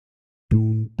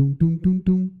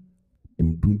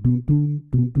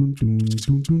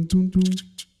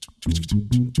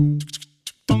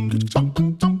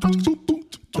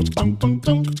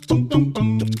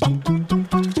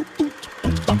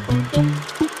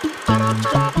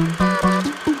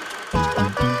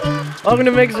Welcome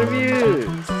to Mixed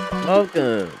Reviews.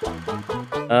 Welcome.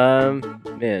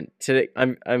 Man, today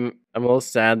I'm a little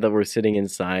sad that we're sitting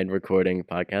inside recording a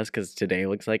podcast because today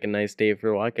looks like a nice day for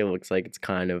a walk. It looks like it's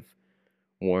kind of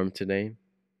warm today.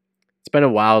 It's been a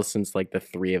while since like the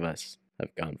three of us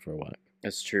have gone for a walk.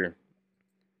 That's true.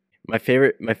 My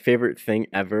favorite thing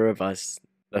ever of us,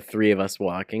 the three of us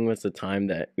walking, was the time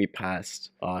that we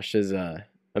passed Osh's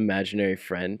imaginary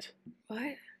friend,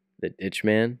 What? the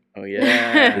Ditchman. Oh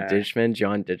yeah, The Ditchman,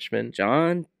 John Ditchman.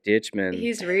 John Ditchman.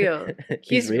 He's real.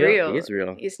 He's He's real. He is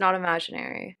real. He's not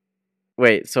imaginary.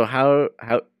 Wait, so how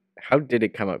did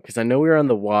it come up? Because I know we were on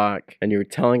the walk and you were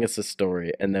telling us a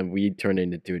story, and then we turned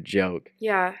it into a joke.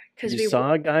 Yeah, because You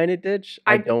saw a guy in a ditch?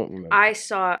 I don't remember. I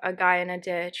saw a guy in a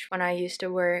ditch when I used to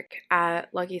work at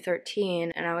Lucky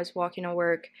 13, and I was walking to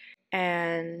work,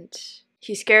 and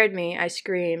he scared me. I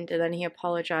screamed, and then he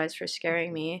apologized for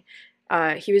scaring me.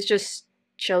 He was just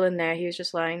chilling there. He was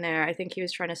just lying there. I think he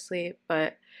was trying to sleep,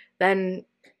 but then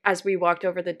as we walked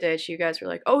over the ditch, you guys were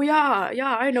like, "Oh yeah,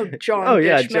 I know John Oh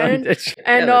yeah, Ditchman." John Ditch.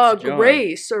 And Yeah, that's John.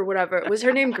 Grace or whatever. Was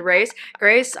her name Grace?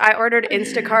 Grace, I ordered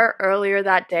Instacart earlier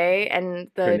that day, and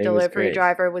Her the name was delivery Grace.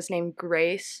 driver was named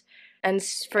Grace. And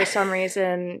for some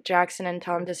reason, Jackson and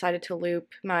Tom decided to loop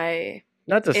my...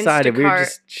 Not decided, we were Instacart.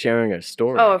 just sharing our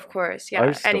story. Oh, of course, Our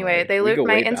yeah. story. Anyway, they We looped go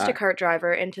my way back. Instacart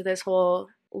driver into this whole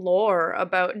lore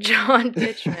about John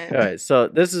Ditchman. All right, so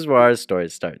this is where our story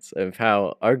starts of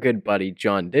how our good buddy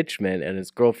John Ditchman and his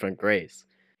girlfriend Grace,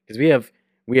 because we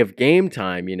have game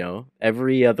time,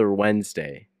 every other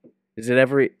Wednesday. Is it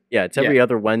every? Yeah, it's every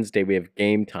other Wednesday we have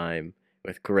game time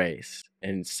with Grace,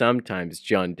 and sometimes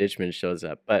John Ditchman shows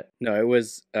up. But No, it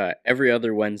was every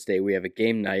other Wednesday we have a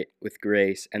game night with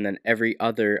Grace, and then every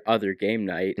other game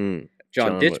night, John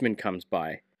John would- Ditchman comes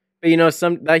by.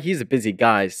 But he's a busy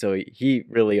guy, so he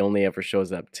really only ever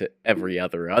shows up to every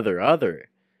other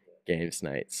games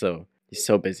night. So he's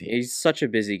so busy. He's such a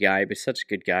busy guy, but such a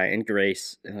good guy. And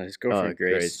Grace, his girlfriend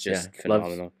Grace, Grace, just yeah.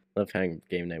 phenomenal. Love having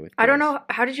game night with. I don't Grace. know,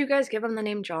 how did you guys give him the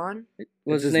name John?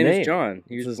 Well, It's his his name name. is John.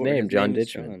 It's his name, John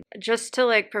Ditchman. Just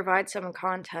to provide some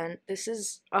content, this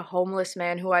is a homeless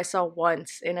man who I saw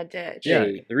once in a ditch. Yeah.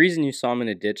 Hey, the reason you saw him in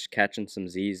a ditch catching some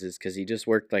Z's is because he just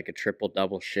worked like a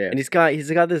triple-double shift. And he's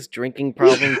got this drinking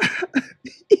problem.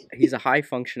 He's a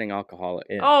high-functioning alcoholic.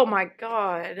 Yeah. Oh my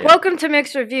god. Yeah. Welcome to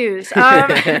Mixed Reviews.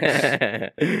 Yeah,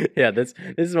 this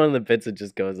is one of the bits that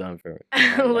just goes on for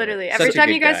Literally. Such Every a time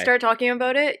good you guys guy. start talking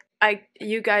about it,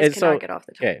 you guys And cannot so- get off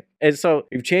the topic. Okay, and so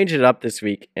we've changed it up this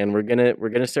week, and we're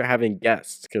gonna start having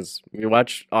guests because we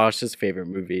watched Osh's favorite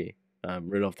movie,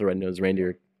 Rudolph the Red-Nosed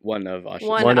Reindeer. One of Osh's.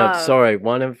 One One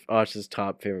of. of Osh's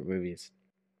top favorite movies,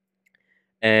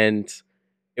 and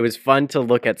it was fun to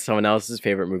look at someone else's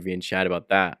favorite movie and chat about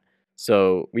that.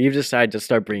 So we've decided to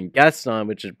start bringing guests on,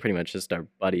 which is pretty much just our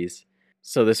buddies.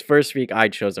 So this first week, I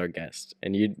chose our guest,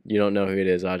 and you don't know who it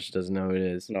is. Osh doesn't know who it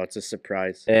is. No, it's a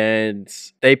surprise. And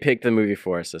they picked the movie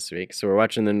for us this week. So we're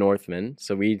watching The Northman.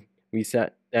 So we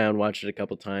sat down, watched it a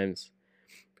couple times.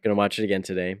 We're going to watch it again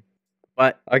today.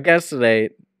 But our guest today,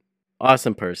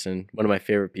 awesome person, one of my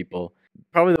favorite people.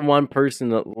 Probably the one person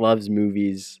that loves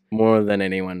movies more than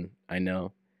anyone I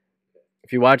know.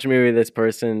 If you watch a movie with this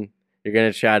person, you're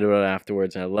going to chat about it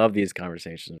afterwards. And I love these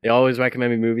conversations. They always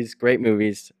recommend me movies, great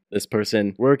movies. This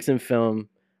person works in film.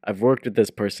 I've worked with this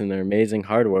person. They're amazing,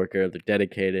 hard worker. They're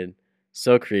dedicated,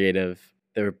 so creative.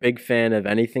 They're a big fan of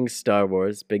anything Star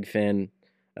Wars, big fan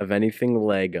of anything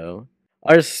Lego.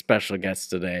 Our special guest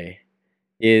today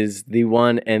is the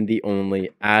one and the only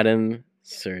Adam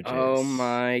Surges. Oh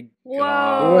my Whoa.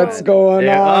 god. What's going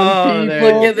There- on, there-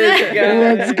 people? Look at this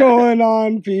guy. What's going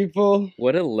on, people?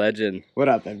 What a legend. What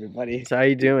up, everybody? So how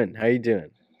you doing? How you doing?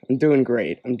 I'm doing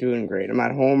great. I'm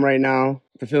at home right now.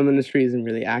 The film industry isn't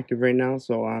really active right now,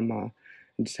 so I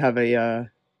just have a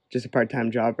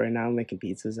part-time job right now, making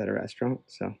pizzas at a restaurant.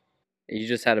 So You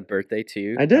just had a birthday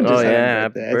too? I did Oh, just have yeah, a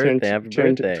happy birthday. birthday, I happy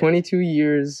turned birthday. 22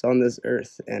 years on this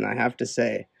earth, and I have to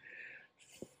say,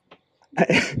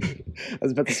 I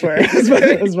was about to swear.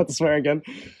 I was about to swear again.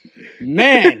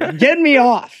 Man, get me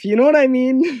off. You know what I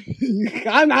mean?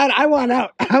 I'm out. I want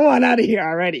out. I want out of here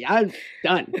already. I'm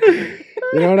done.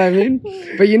 You know what I mean?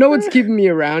 But you know what's keeping me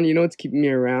around?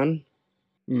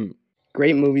 Mm.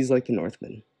 Great movies like The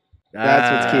Northman.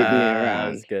 That's what's keeping me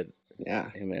around. That's good. Yeah.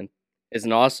 Hey man. It's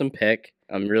an awesome pick.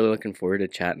 I'm really looking forward to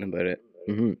chatting about it.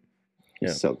 Mm-hmm. I'm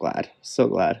Yeah. so glad. So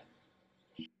glad.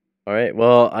 All right.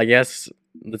 Well, I guess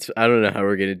I don't know how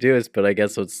we're gonna do this, but I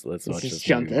guess let's watch just this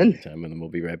jump movie one in. more time, and then we'll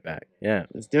be right back. Yeah.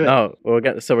 Let's do it. No, we're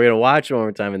gonna watch it one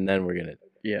more time, and then we're gonna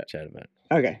chat about it.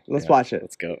 Okay, let's Yeah. watch it.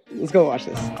 Let's go. Let's go watch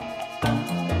this.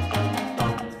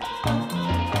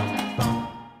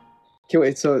 Okay,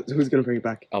 wait. So who's gonna bring it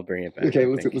back? I'll bring it back. Okay, I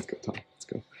let's think. go, Tom. Let's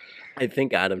go. I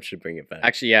think Adam should bring it back.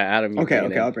 Actually, yeah, Adam. You Okay, bring it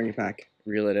okay, in. I'll bring it back.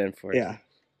 Reel it in for us. Yeah.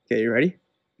 Okay, you ready?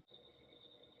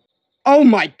 Oh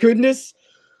my goodness!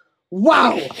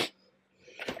 Wow!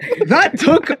 That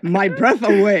took my breath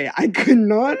away. I could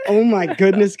not. Oh my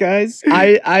goodness, guys!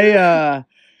 I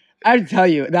tell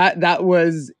you that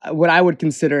was what I would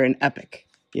consider an epic.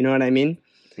 You know what I mean?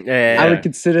 Yeah. I would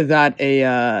consider that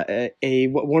a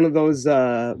one of those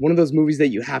movies that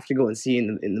you have to go and see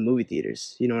in the movie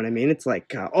theaters. You know what I mean? It's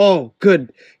like oh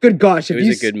good gosh, It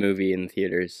was a good movie in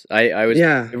theaters. I was.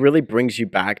 yeah. It really brings you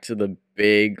back to the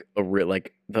big,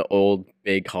 like the old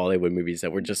big Hollywood movies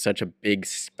that were just such a big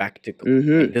spectacle.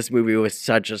 Mhm. Like, this movie was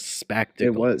such a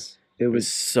spectacle. It was. It It was was.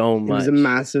 so It much. was a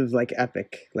massive like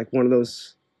epic, like one of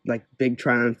those like big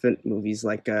triumphant movies,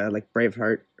 like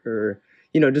Braveheart or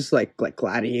just like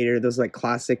Gladiator. Those like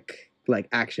classic like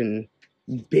action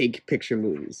big picture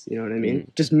movies. You know what I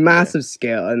mean? Just massive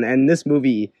scale, and this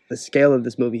movie, the scale of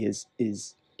this movie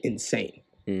is insane.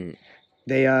 Mm.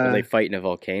 They fight in a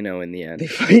volcano in the end. They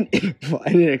fight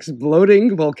in an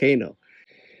exploding volcano.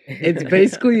 It's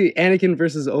basically Anakin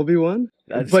versus Obi-Wan,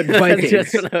 but Vikings.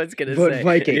 That's what I was gonna But say.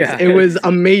 Vikings. Yeah. It was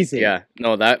amazing. Yeah,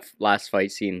 no, that last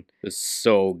fight scene was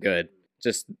so good.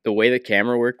 Just the way the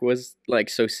camera work was like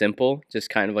so simple, just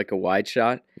kind of like a wide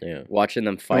shot. Yeah. Watching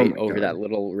them fight my over God. that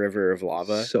little river of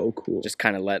lava, So cool. just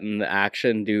kind of letting the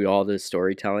action do all the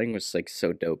storytelling was like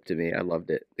so dope to me. I loved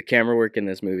it. The camera work in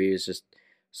this movie is just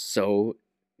so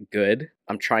good.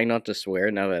 I'm trying not to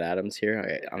swear now that Adam's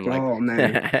here. I'm like Oh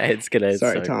man. It's gonna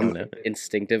Sorry, start Tom. coming out.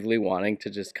 instinctively wanting to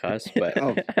just cuss, but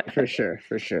Oh, for sure.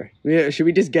 Yeah, should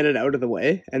we just get it out of the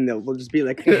way and then we'll just be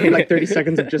like 30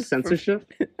 seconds of just censorship?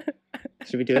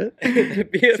 Should we do it?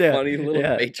 it'd be a Yeah, funny little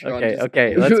yeah. Patreon. Okay, just-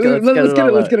 okay. Let's get it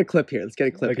all let's out. get a clip here. Let's get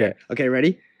a clip Okay. here. Okay,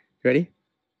 ready? Ready?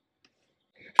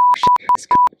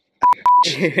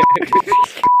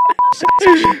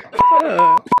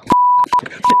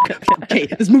 Okay,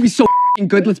 this movie's so f***ing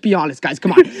good. Let's be honest, guys.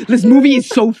 Come on. This movie is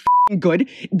so f***ing good.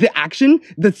 The action,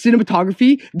 the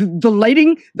cinematography, the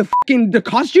lighting, the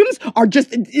costumes are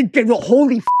just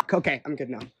holy f***. Okay, I'm good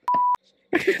now.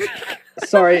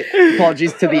 Sorry,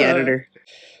 apologies to the editor.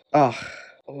 Oh,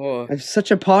 oh, I have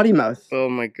such a potty mouth. oh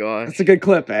my gosh. That's a good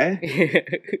clip, eh?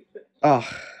 Oh,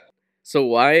 So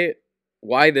why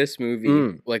this movie?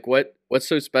 Mm. Like what's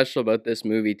so special about this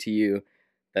movie to you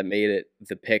that made it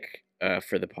the pick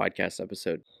for the podcast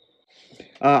episode?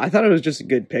 I thought it was just a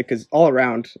good pick because all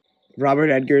around, Robert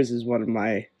Eggers is one of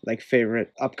my like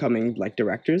favorite upcoming like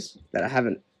directors that I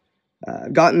haven't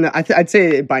gotten. I'd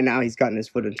say by now he's gotten his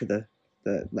foot into the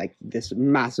like this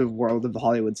massive world of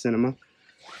Hollywood cinema.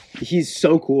 He's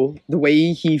so cool. The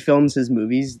way he films his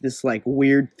movies, this like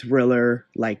weird thriller,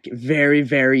 like very,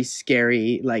 very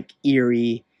scary, like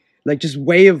eerie, like just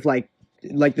way of like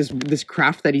this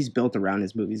craft that he's built around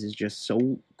his movies is just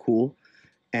so cool.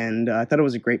 And I thought it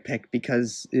was a great pick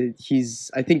because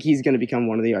I think he's going to become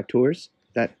one of the auteurs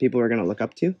that people are going to look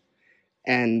up to.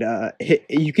 And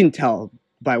you can tell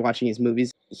by watching his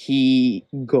movies, he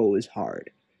goes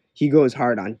hard. He goes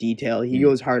hard on detail. He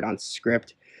goes hard on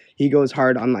script. He goes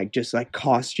hard on like just like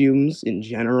costumes in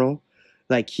general.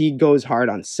 Like he goes hard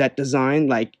on set design.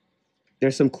 Like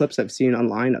there's some clips I've seen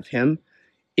online of him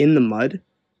in the mud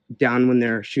down when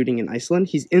they're shooting in Iceland.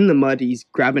 He's in the mud. He's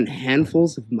grabbing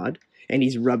handfuls of mud and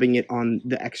he's rubbing it on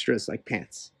the extras like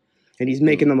pants. And he's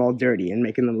making them all dirty and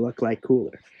making them look like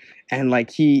cooler. And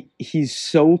like he's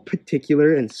so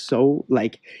particular and so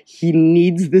like he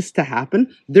needs this to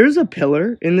happen. There's a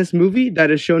pillar in this movie that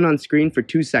is shown on screen for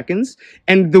 2 seconds,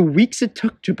 and the weeks it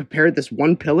took to prepare this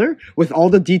one pillar with all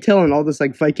the detail and all this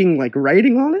like Viking like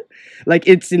writing on it, like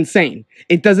it's insane.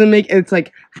 It doesn't make it's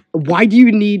like why do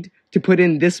you need to put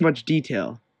in this much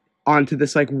detail onto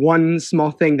this like one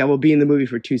small thing that will be in the movie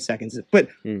for 2 seconds? But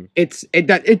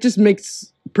it just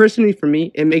makes, personally for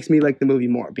me, it makes me like the movie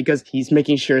more because he's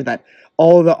making sure that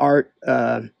all the art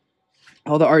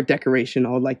decoration,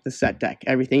 all like the set deck,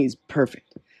 everything is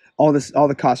perfect. All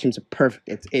the costumes are perfect.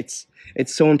 It's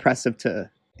so impressive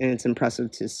it's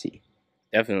impressive to see.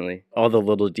 Definitely. All the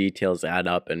little details add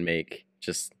up and make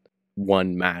just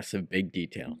one massive big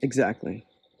detail. Exactly.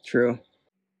 True.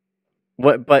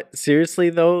 But seriously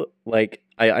though, like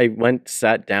I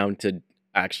sat down to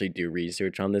actually do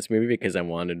research on this movie because I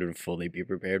wanted to fully be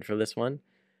prepared for this one.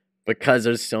 Because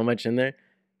there's so much in there.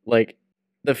 Like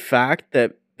the fact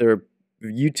that they're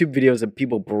YouTube videos of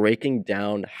people breaking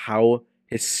down how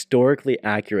historically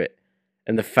accurate,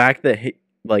 and the fact that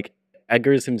like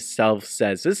Eggers himself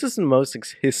says this is the most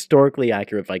historically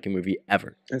accurate Viking movie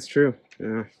ever. That's true.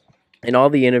 Yeah. In all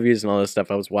the interviews and all this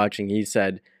stuff I was watching, he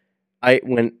said,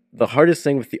 when the hardest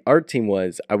thing with the art team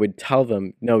was, I would tell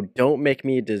them, no, don't make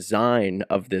me a design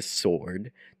of this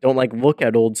sword. Don't like look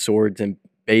at old swords and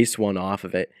base one off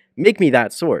of it. Make me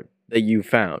that sword that you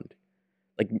found.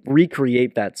 Like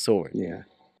recreate that sword. Yeah.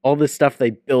 All this stuff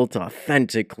they built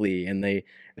authentically, and they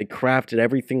crafted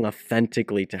everything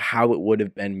authentically to how it would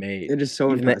have been made. It is so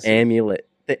Even impressive.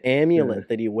 the amulet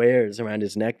that he wears around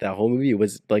his neck, that whole movie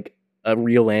was like a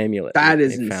real amulet. That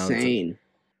is they found. insane.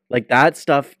 Like that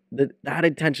stuff, that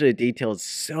attention to detail is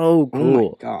so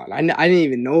cool. Oh my god, I didn't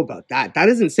even know about that. That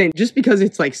is insane. Just because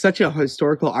it's like such a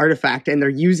historical artifact, and they're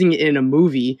using it in a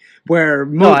movie where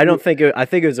no, I don't think it. I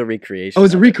think it was a recreation. Oh, it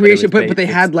was a recreation, but they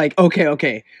had like okay.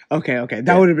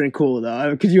 That would have been cool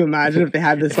though. Could you imagine if they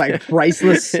had this like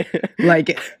priceless,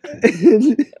 like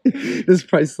this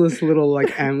priceless little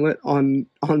like amulet on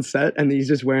set, and he's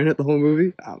just wearing it the whole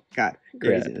movie? Oh god.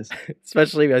 Craziness. Yeah.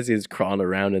 Especially as he's crawling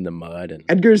around in the mud. And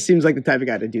Edgar seems like the type of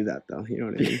guy to do that, though. You know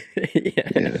what I mean?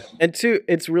 Yeah. And two,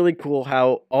 it's really cool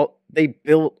how they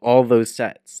built all those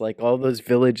sets. Like all those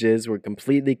villages were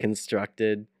completely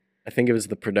constructed. I think it was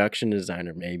the production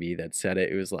designer maybe that said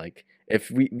it. It was like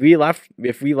if we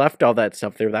left all that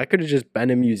stuff there, that could have just been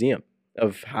a museum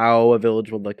of how a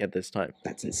village would look at this time.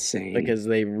 That's insane. Because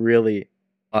they really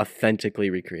authentically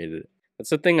recreated it. That's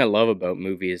the thing I love about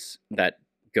movies that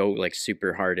go like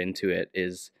super hard into it,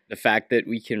 is the fact that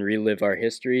we can relive our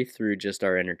history through just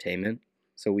our entertainment.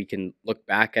 So we can look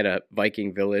back at a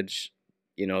Viking village,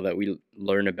 you know, that we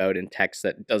learn about in text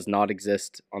that does not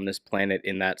exist on this planet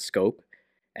in that scope,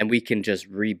 and we can just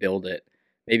rebuild it.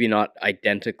 Maybe not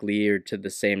identically or to the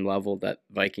same level that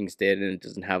Vikings did, and it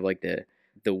doesn't have like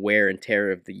the wear and tear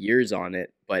of the years on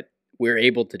it, but we're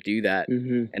able to do that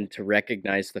and to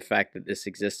recognize the fact that this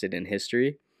existed in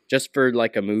history. Just for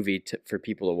like a movie for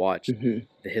people to watch, the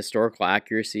historical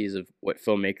accuracies of what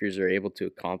filmmakers are able to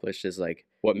accomplish is like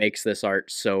what makes this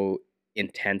art so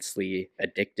intensely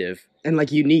addictive and like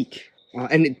unique,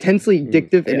 and intensely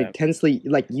addictive and intensely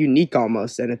like unique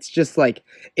almost. And it's just like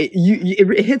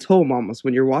it hits home almost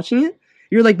when you're watching it.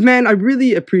 You're like, man, I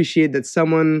really appreciate that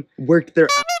someone worked their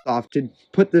ass off to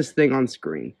put this thing on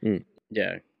screen.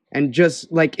 Yeah. And just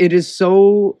like it is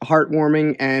so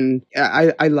heartwarming, and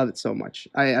I love it so much.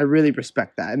 I really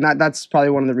respect that, and that's probably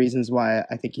one of the reasons why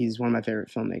I think he's one of my favorite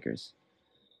filmmakers.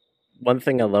 One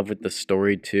thing I love with the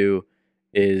story too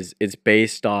is it's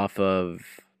based off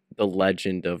of the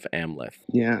legend of Amleth.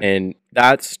 Yeah, and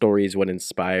that story is what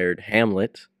inspired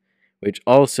Hamlet, which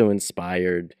also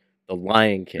inspired The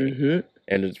Lion King,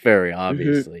 and it's very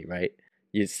obviously right.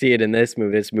 You see it in this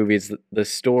movie. This movie is the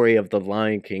story of the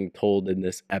Lion King told in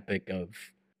this epic of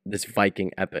this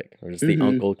Viking epic. Where the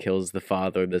uncle kills the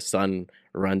father, the son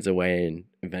runs away, and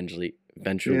eventually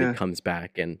comes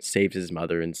back and saves his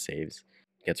mother and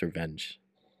gets revenge.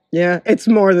 Yeah, it's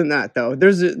more than that though.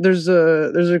 There's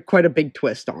a quite a big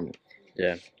twist on it.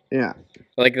 Yeah. Yeah.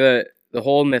 Like the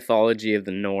whole mythology of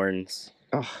the Norns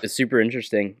is super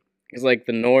interesting. Because like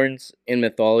the Norns in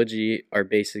mythology are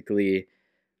basically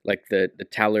like the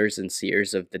tellers and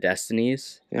seers of the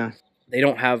destinies. Yeah. They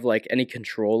don't have like any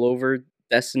control over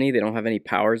destiny. They don't have any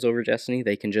powers over destiny.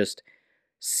 They can just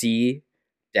see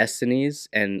destinies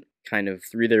and kind of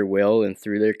through their will and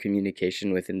through their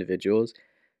communication with individuals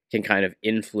can kind of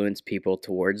influence people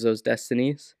towards those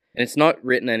destinies. And it's not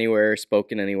written anywhere or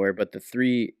spoken anywhere, but the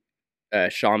three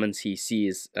shamans he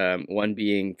sees, one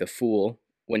being the Fool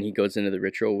when he goes into the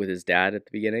ritual with his dad at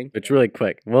the beginning. It's really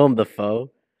quick. Willem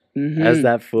Dafoe as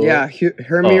that fool. Yeah,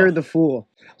 Hermir the Fool.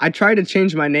 I tried to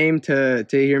change my name to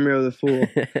Hermir the Fool,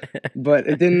 but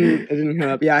it didn't come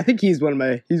up. Yeah, I think he's one of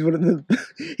the.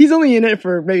 He's only in it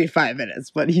for maybe 5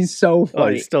 minutes, but he's so funny.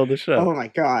 Oh, he stole the show. Oh my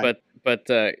god. But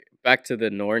back to the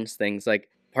Norns things. Like,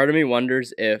 part of me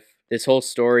wonders if this whole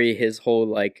story, his whole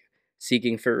like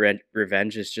seeking for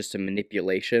revenge, is just a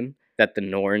manipulation that the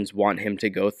Norns want him to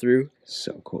go through.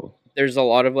 So cool. There's a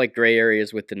lot of like gray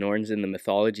areas with the Norns in the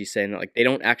mythology, saying that like they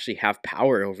don't actually have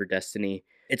power over destiny.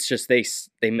 It's just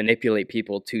they manipulate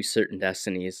people to certain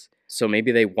destinies. So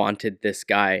maybe they wanted this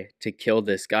guy to kill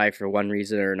this guy for one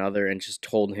reason or another, and just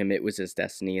told him it was his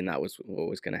destiny and that was what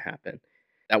was going to happen.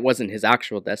 That wasn't his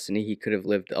actual destiny. He could have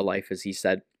lived a life as he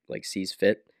said, like sees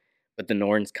fit. But the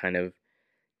Norns kind of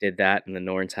did that, and the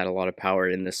Norns had a lot of power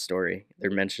in this story.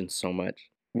 They're mentioned so much.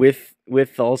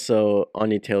 With also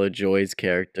Anya Taylor-Joy's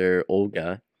character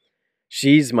Olga,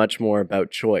 she's much more about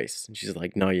choice. She's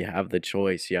like, no, you have the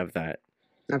choice. You have that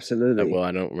Absolutely. well,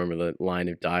 I don't remember the line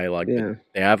of dialogue, Yeah. but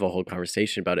they have a whole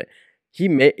conversation about it.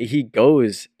 He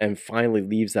goes and finally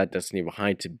leaves that destiny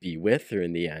behind to be with her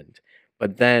in the end,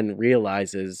 but then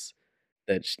realizes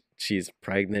that she's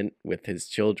pregnant with his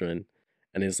children,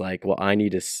 and is like, well, I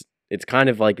need to. It's kind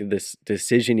of like this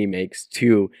decision he makes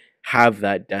to have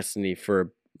that destiny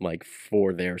for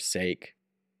their sake.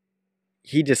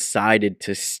 He decided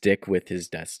to stick with his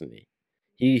destiny.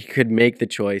 He could make the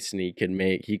choice and he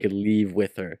could leave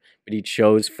with her, but he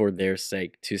chose for their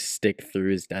sake to stick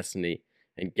through his destiny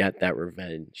and get that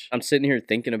revenge. I'm sitting here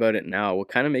thinking about it now. What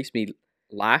kind of makes me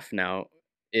laugh now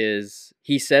is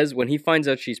he says when he finds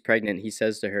out she's pregnant, he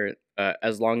says to her,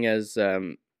 as long as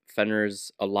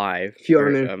Fenrir's alive,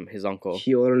 Fjolnir. his uncle.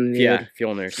 Fjolnir. Yeah,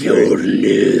 Fjolnir.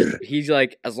 Fjolnir. He's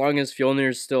like, as long as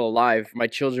Fjolnir's still alive, my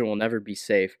children will never be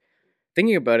safe.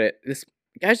 Thinking about it, this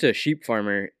guy's a sheep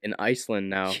farmer in Iceland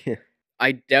now.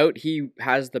 I doubt he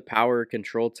has the power or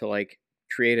control to like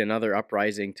create another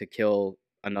uprising to kill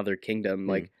another kingdom.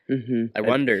 Like, I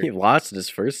wonder. He lost it his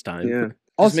first time. Yeah.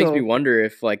 Just makes me wonder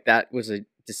if like that was a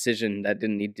decision that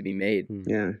didn't need to be made.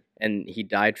 Yeah. And he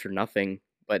died for nothing,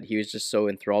 but he was just so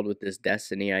enthralled with this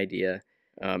destiny idea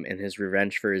and his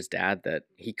revenge for his dad that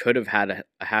he could have had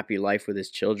a happy life with his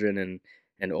children and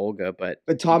Olga, but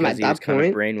Tom, because at he that was kind of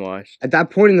point, brainwashed. At that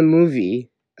point in the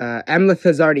movie, Amleth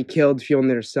has already killed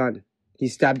Fjolnir's son. He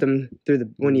stabbed him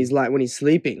through when he's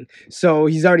sleeping. So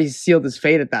he's already sealed his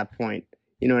fate at that point.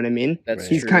 You know what I mean? That's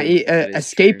He's true. kind of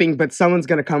escaping, but someone's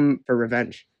gonna come for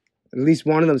revenge. At least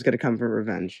one of them's gonna come for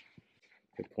revenge.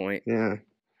 Good point. Yeah.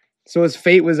 So his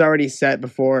fate was already set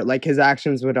before. Like his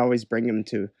actions would always bring him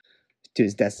to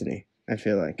his destiny. I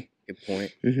feel like. Good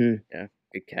point. Yeah.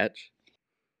 Good catch.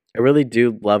 I really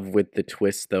do love with the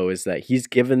twist, though, is that he's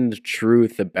given the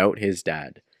truth about his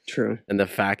dad. True. And the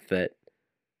fact that,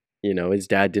 his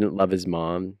dad didn't love his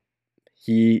mom.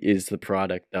 He is the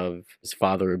product of his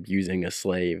father abusing a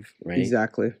slave, right?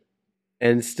 Exactly.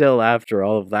 And still, after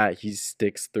all of that, he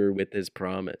sticks through with his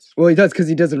promise. Well, he does because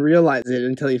he doesn't realize it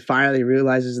until he finally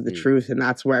realizes the truth, and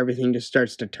that's where everything just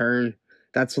starts to turn.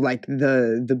 That's like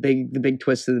the big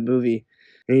twist of the movie.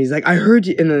 And he's like, I heard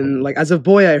you, and then like as a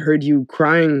boy, I heard you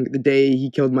crying the day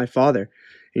he killed my father.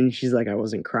 And she's like, I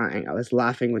wasn't crying, I was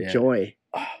laughing with joy.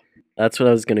 That's what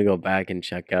I was gonna go back and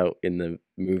check out in the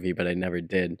movie, but I never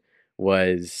did.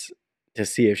 Was to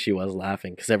see if she was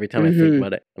laughing, because every time I think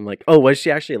about it, I'm like, oh, was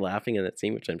she actually laughing in that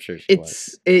scene? Which I'm sure she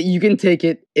was. You can take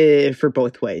it for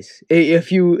both ways.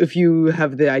 If you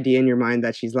have the idea in your mind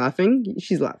that she's laughing,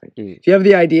 she's laughing. If you have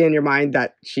the idea in your mind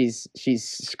that she's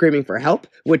screaming for help,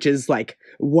 which is like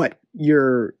what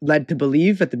you're led to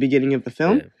believe at the beginning of the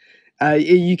film,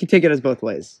 you can take it as both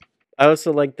ways. I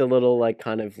also like the little like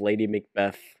kind of Lady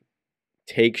Macbeth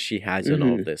take she has in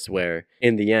all of this, where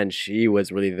in the end she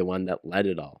was really the one that led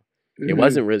it all. It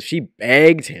wasn't really, she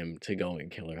begged him to go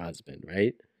and kill her husband,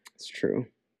 right? It's true.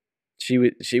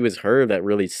 She was her that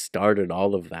really started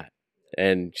all of that,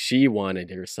 and she wanted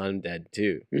her son dead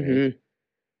too. Right?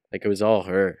 Like it was all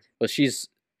her. Well,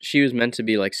 she was meant to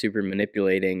be like super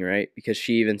manipulating, right? Because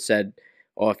she even said,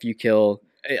 "Oh, if you kill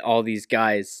all these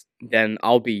guys, then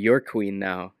I'll be your queen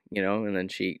now," And then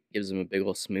she gives him a big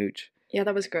old smooch. Yeah,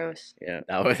 that was gross. Yeah,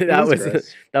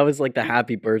 that was like the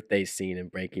happy birthday scene in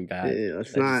Breaking Bad. Yeah,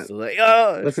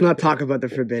 let's not talk about the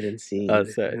forbidden scene. Oh,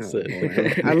 sorry.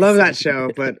 I love that show,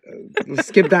 but we'll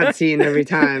skip that scene every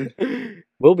time.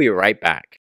 We'll be right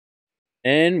back.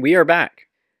 And we are back.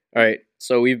 All right,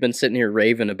 so we've been sitting here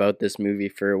raving about this movie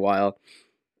for a while.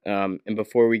 And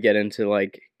before we get into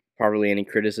like probably any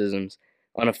criticisms,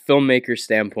 on a filmmaker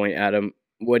standpoint, Adam,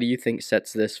 what do you think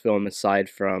sets this film aside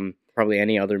from probably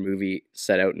any other movie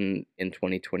set out in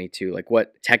 2022? Like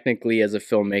what technically as a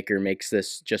filmmaker makes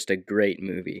this just a great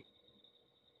movie?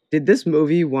 Did this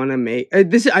movie want to make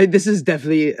this is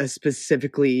definitely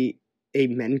specifically a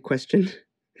men question.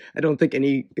 I don't think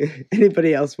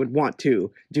anybody else would want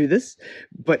to do this,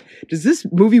 but does this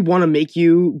movie want to make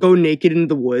you go naked into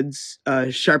the woods,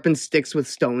 sharpen sticks with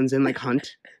stones and like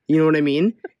hunt? You know what I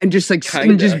mean? And just like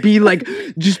just be like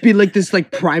this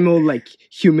like primal like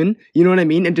human. You know what I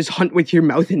mean? And just hunt with your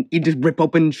mouth and just rip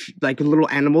open like little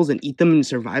animals and eat them and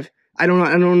survive. I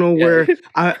don't know where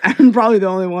I'm probably the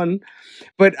only one,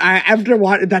 but after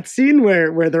watching that scene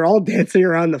where they're all dancing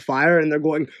around the fire and they're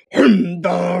going, you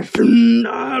know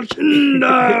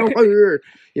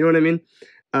what I mean?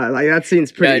 Like that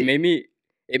scene's pretty. Yeah,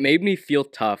 it made me feel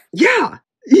tough. Yeah.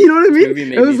 You know what I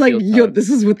mean? It was like, yo, this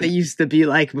is what they used to be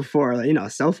like before,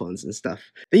 like, cell phones and stuff.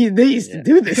 They used to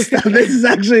do this stuff. This is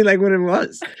actually like what it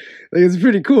was. Like, it's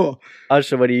pretty cool.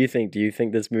 Asha, what do you think? Do you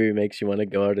think this movie makes you want to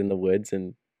go out in the woods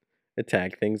and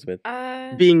attack things with.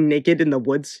 Being naked in the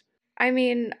woods. I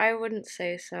mean, I wouldn't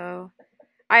say so.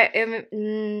 I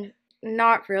am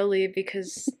not really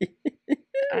because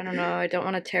I don't know. I don't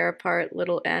want to tear apart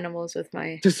little animals with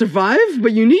my. To survive,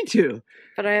 but you need to.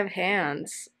 But I have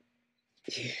hands.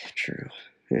 Yeah, true.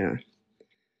 Yeah.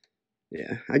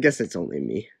 Yeah, I guess it's only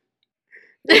me.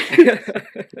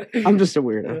 I'm just a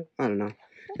weirdo. I don't know.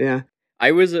 Yeah.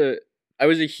 I was a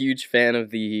huge fan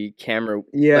of the camera,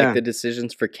 Yeah. like the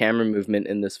decisions for camera movement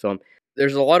in this film.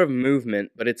 There's a lot of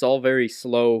movement, but it's all very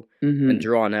slow and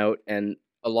drawn out, and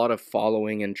a lot of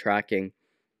following and tracking.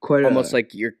 Quite almost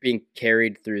like you're being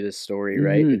carried through this story,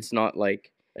 right? It's not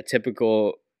like a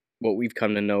typical what we've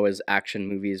come to know as action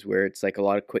movies where it's like a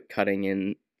lot of quick cutting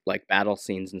in like battle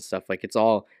scenes and stuff. Like it's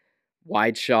all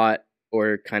wide shot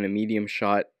or kind of medium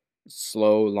shot,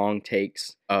 slow, long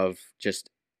takes of just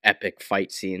epic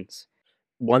fight scenes.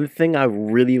 One thing I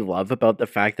really love about the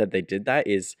fact that they did that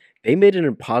is they made it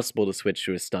impossible to switch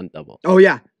to a stunt double. Oh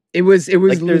yeah. It was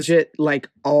Like, legit like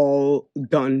all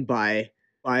done by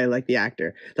like the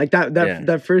actor. Like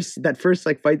that first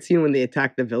like fight scene when they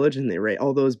attack the village and they raid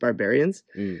all those barbarians.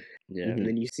 Yeah. And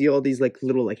then you see all these like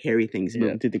little like hairy things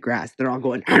moving through the grass. They're all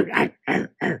going "Arr, arr, arr,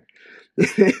 arr."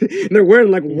 They're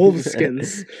wearing like wolf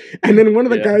skins. And then one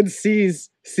of the guards sees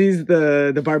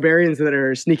the barbarians that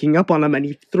are sneaking up on him, and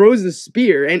he throws a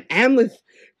spear, and Amleth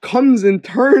comes and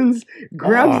turns,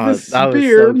 grabs the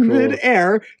spear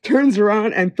mid-air, turns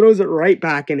around and throws it right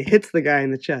back and hits the guy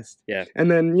in the chest. Yeah.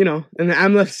 And then,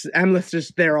 Amleth's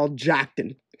just there all jacked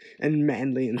and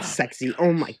manly and sexy.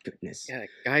 Oh my goodness. Yeah,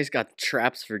 guy's got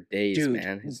traps for days, Dude,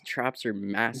 man. His traps are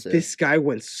massive. This guy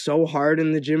went so hard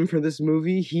in the gym for this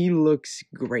movie. He looks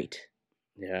great.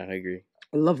 Yeah, I agree.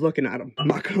 I love looking at him. I'm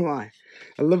not gonna lie.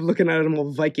 I love looking at him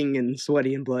all Viking and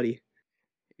sweaty and bloody.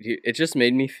 It just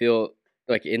made me feel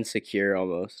like insecure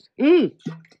almost.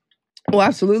 Oh,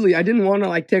 absolutely. I didn't want to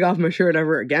like take off my shirt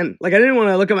ever again. Like I didn't want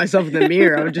to look at myself in the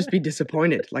mirror. I would just be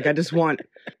disappointed. Like I just want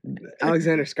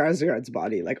Alexander Skarsgård's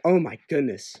body. Like, oh my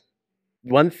goodness.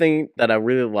 One thing that I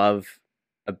really love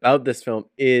about this film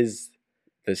is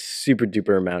the super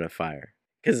duper amount of fire.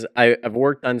 Because I've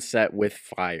worked on set with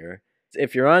fire.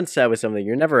 If you're on set with something,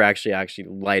 you're never actually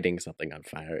lighting something on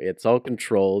fire. It's all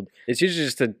controlled. It's usually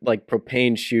just like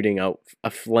propane shooting out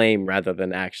a flame rather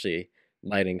than actually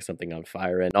lighting something on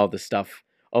fire. And all the stuff,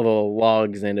 all the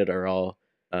logs in it are all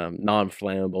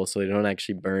non-flammable, so they don't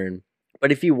actually burn.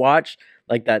 But if you watch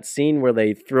like that scene where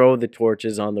they throw the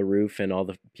torches on the roof and all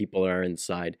the people are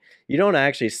inside, you don't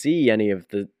actually see any of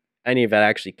it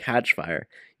actually catch fire.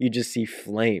 You just see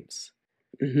flames.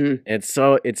 It's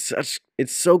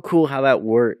so cool how that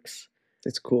works.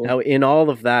 It's cool. Now in all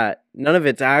of that, none of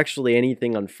it's actually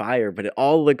anything on fire, but it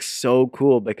all looks so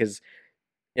cool because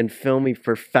in film they've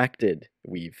perfected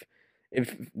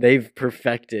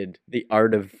the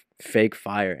art of fake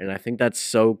fire, and I think that's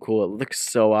so cool. It looks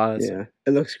so awesome. Yeah,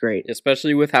 it looks great.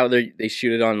 Especially with how they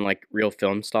shoot it on like real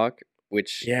film stock,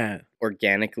 which Yeah.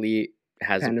 organically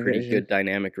has a pretty good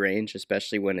dynamic range,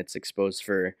 especially when it's exposed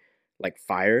for like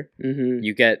fire.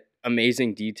 You get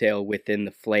amazing detail within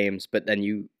the flames, but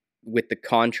then with the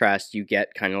contrast, you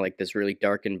get kind of like this really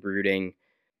dark and brooding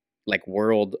like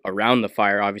world around the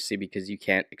fire, obviously, because you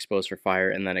can't expose for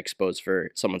fire and then expose for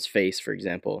someone's face, for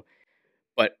example.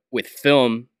 But with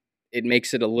film, it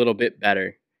makes it a little bit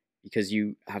better because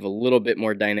you have a little bit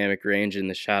more dynamic range in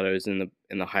the shadows and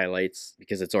the highlights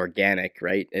because it's organic,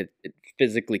 right? It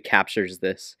physically captures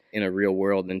this in a real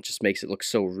world and just makes it look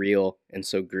so real and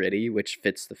so gritty, which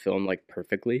fits the film like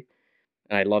perfectly.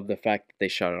 And I love the fact that they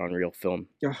shot it on real film.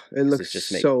 Oh, it looks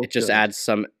it just adds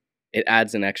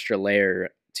an extra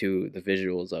layer to the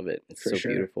visuals of it. It's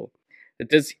beautiful.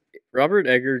 Does Robert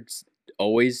Eggers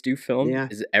always do film? Yeah.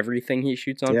 Is everything he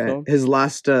shoots on film? His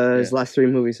last 3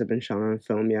 movies have been shot on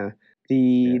film, yeah.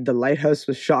 The Lighthouse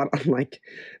was shot on like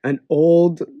an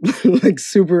old like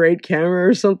Super 8 camera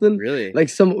or something. Really? Like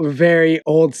some very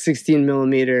old 16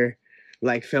 millimeter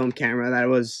like film camera that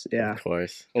was Of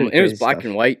course. Well, it was black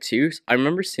and white too. I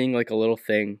remember seeing like a little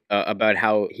thing about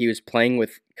how he was playing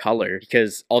with color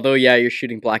because although you're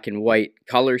shooting black and white,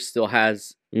 color still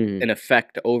has an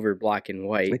effect over black and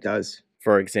white. It does.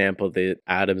 For example, the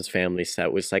Addams Family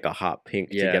set was like a hot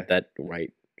pink to get that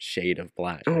right shade of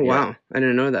black. Oh wow, I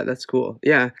didn't know that. That's cool.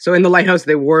 Yeah. So in the Lighthouse,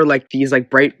 they wore like these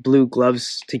like bright blue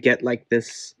gloves to get like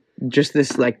this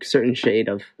like certain shade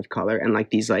of color, and like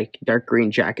these like dark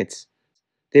green jackets.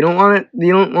 They don't want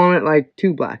it like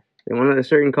too black. They want it a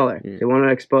certain color. They want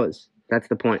it exposed. That's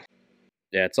the point.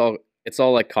 Yeah, it's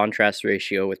all like contrast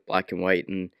ratio with black and white,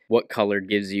 and what color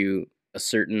gives you a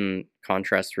certain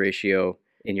contrast ratio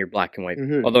in your black and white.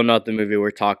 Mhm. Although not the movie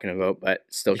we're talking about, but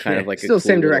still kind of like Still a cool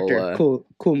same director. little,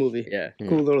 Cool movie. yeah.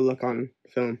 Cool little look on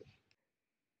film.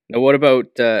 Now, what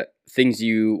about things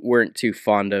you weren't too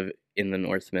fond of in The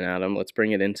Northman, Adam? Let's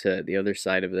bring it into the other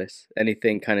side of this.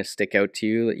 Anything kind of stick out to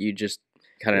you that you just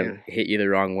kind of hit you the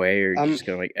wrong way, or just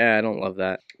kind of like, I don't love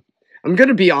that? I'm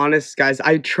gonna be honest, guys.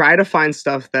 I tried to find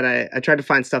stuff that I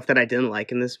didn't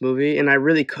like in this movie, and I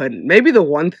really couldn't. Maybe the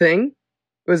one thing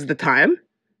was the time.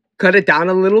 Cut it down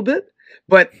a little bit,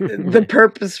 but the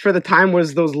purpose for the time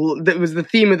was that was the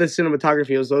theme of the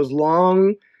cinematography. It was those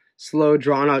long, slow,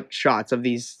 drawn out shots of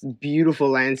these beautiful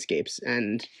landscapes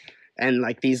and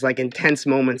like these like intense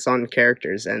moments on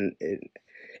characters, and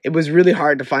it was really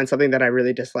hard to find something that I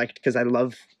really disliked because I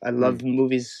love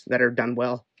movies that are done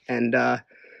well. And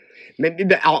maybe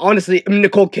honestly,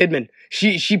 Nicole Kidman,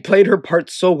 she played her part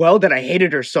so well that I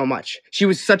hated her so much. She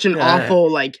was such an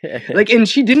awful and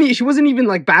she wasn't even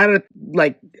like bad at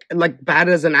like bad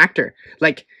as an actor.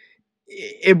 Like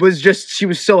it was just she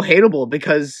was so hateable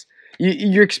because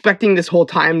you're expecting this whole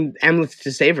time Amleth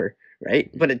to save her,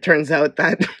 right? But it turns out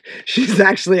that she's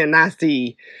actually a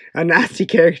nasty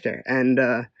character, and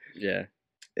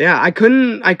I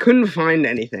couldn't find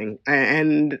anything,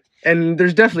 and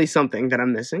there's definitely something that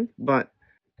I'm missing. But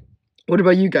what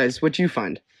about you guys? What'd you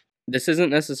find? This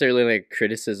isn't necessarily like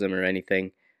criticism or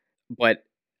anything, but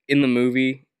in the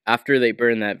movie, after they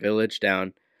burn that village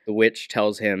down, the witch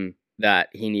tells him that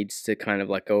he needs to kind of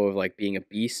let go of like being a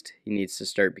beast. He needs to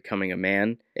start becoming a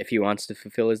man if he wants to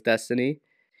fulfill his destiny.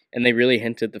 And they really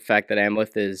hinted the fact that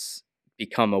Amleth is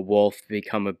become a wolf,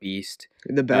 become a beast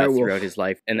throughout his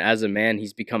life. And as a man,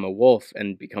 he's become a wolf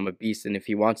and become a beast. And if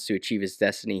he wants to achieve his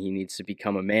destiny, he needs to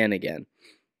become a man again.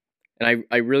 And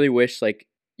I really wish like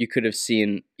you could have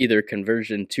seen either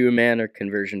conversion to a man or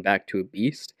conversion back to a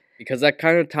beast, because that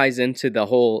kind of ties into the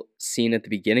whole scene at the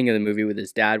beginning of the movie with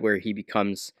his dad where he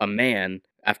becomes a man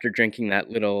after drinking that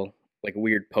little like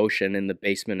weird potion in the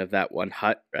basement of that one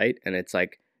hut, right? And it's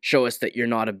like, show us that you're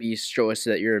not a beast, show us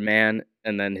that you're a man.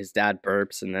 And then his dad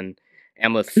burps and then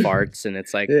Amleth farts, and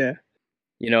it's like,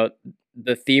 you know,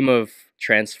 the theme of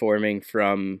transforming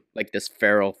from like this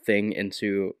feral thing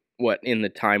into what in the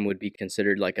time would be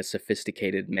considered like a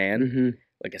sophisticated man,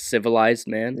 like a civilized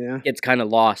man, gets kind of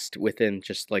lost within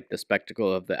just like the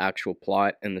spectacle of the actual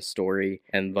plot and the story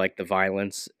and like the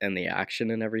violence and the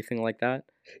action and everything like that.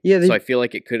 So I feel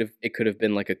like it could have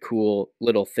been like a cool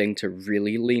little thing to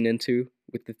really lean into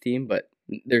with the theme, but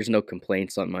there's no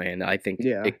complaints on my end. I think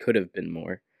it could have been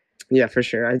more. Yeah, for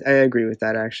sure. I agree with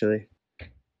that actually.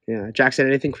 Yeah, Jackson,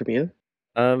 anything from you?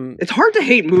 It's hard to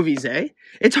hate movies, eh?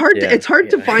 It's hard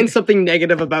to find something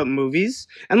negative about movies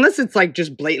unless it's like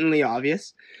just blatantly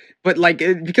obvious. But like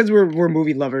because we're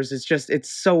movie lovers,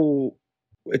 it's so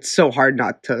hard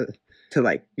not to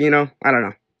like, you know, I don't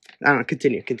know.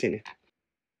 Continue.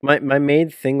 My main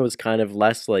thing was kind of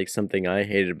less like something I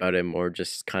hated about it, more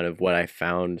just kind of what I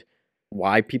found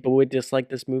why people would dislike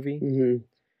this movie.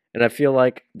 And I feel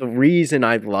like the reason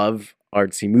I love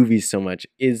artsy movies so much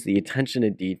is the attention to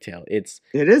detail. It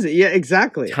is, yeah,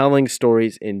 exactly. Telling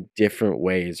stories in different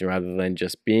ways rather than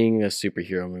just being a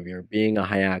superhero movie or being a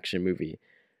high action movie.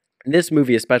 And this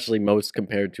movie, especially most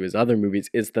compared to his other movies,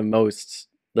 is the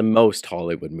most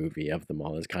Hollywood movie of them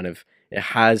all. It's kind of, it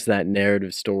has that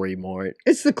narrative story more.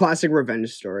 It's the classic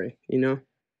revenge story, you know?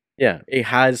 Yeah, it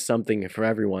has something for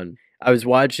everyone. I was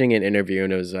watching an interview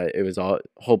and it was a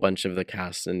whole bunch of the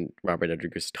cast and Robert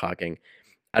Rodriguez talking.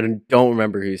 I don't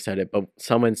remember who said it, but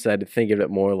someone said think of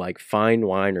it more like fine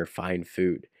wine or fine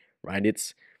food, right?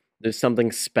 There's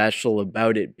something special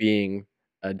about it being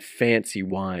a fancy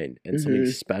wine and something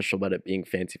special about it being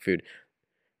fancy food.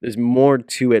 There's more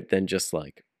to it than just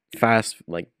like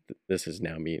this is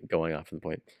now me going off of the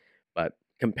point, but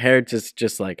compared to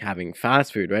just like having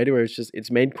fast food, right? Where it's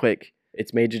made quick,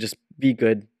 it's made to just be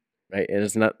good, right? And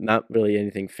it's not really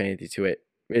anything fancy to it.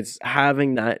 It's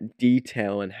having that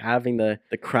detail and having the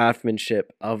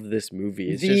craftsmanship of this movie.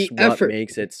 It's just what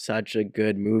makes it such a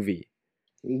good movie.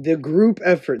 The group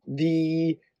effort,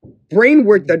 the brain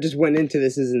work that just went into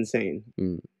this is insane.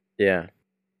 Yeah.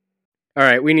 All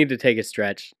right, we need to take a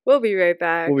stretch. We'll be right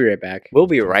back. We'll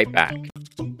be right back.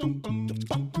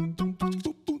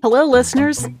 Hello,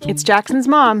 listeners. It's Jackson's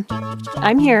mom.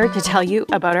 I'm here to tell you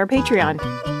about our Patreon.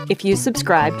 If you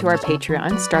subscribe to our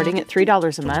Patreon starting at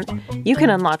 $3 a month, you can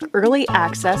unlock early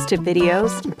access to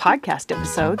videos and podcast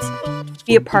episodes,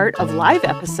 be a part of live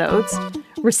episodes,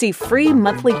 receive free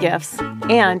monthly gifts,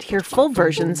 and hear full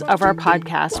versions of our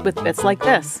podcast with bits like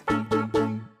this.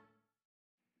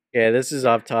 Yeah, this is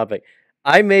off topic.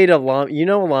 I made a llama. You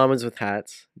know llamas with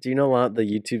hats? Do you know the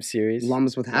YouTube series?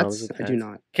 Llamas with Llamas hats? with I do hats.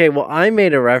 not. Okay, well, I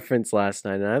made a reference last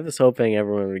night, and I was hoping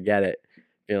everyone would get it.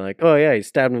 Being like, oh yeah, he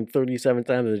stabbed him 37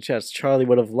 times in the chest. Charlie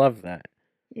would have loved that.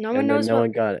 No one And knows then no what.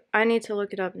 one got it. I need to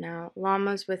look it up now.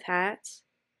 Llamas with hats.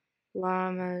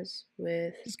 Llamas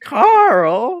with.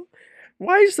 Carl,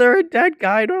 why is there a dead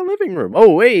guy in our living room?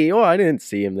 Oh wait, I didn't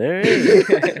see him there.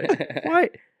 Why?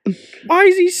 Why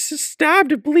is he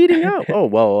stabbed and bleeding out? Oh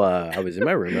well, I was in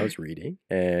my room. I was reading,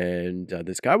 and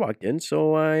this guy walked in,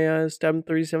 so I stabbed him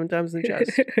 37 times in the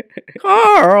chest.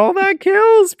 Carl, that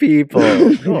kills people.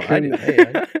 Oh, I didn't. Hey,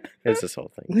 it's this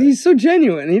whole thing. Well, he's so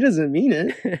genuine. He doesn't mean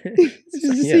it. He's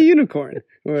just Yeah. a unicorn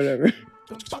or whatever.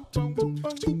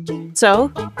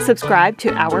 So, subscribe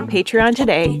to our Patreon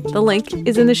today. The link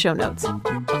is in the show notes.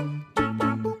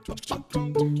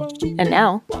 And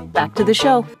now, back to the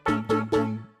show.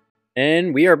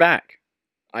 And we are back.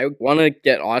 I want to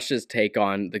get Asha's take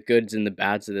on the goods and the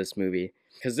bads of this movie,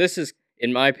 because this is,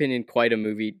 in my opinion, quite a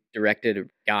movie directed at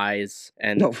guys.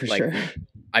 And No, for sure.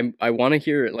 I want to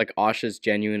hear like Asha's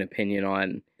genuine opinion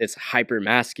on this hyper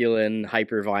masculine,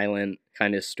 hyper violent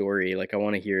kind of story. Like I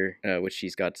want to hear what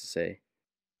she's got to say.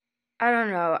 I don't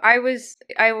know.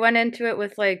 I went into it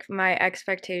with like my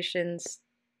expectations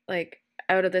like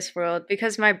out of this world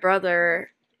because my brother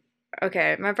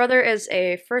is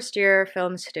a first year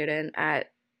film student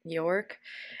at York,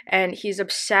 and he's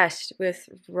obsessed with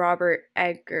Robert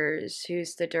Eggers,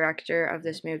 who's the director of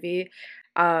this movie.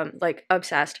 Like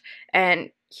obsessed.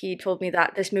 And he told me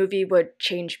that this movie would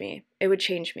change me. It would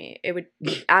change me. It would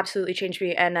absolutely change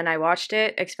me. And then I watched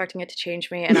it expecting it to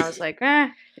change me, and I was like,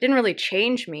 it didn't really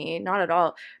change me, not at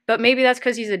all. But maybe that's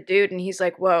because he's a dude and he's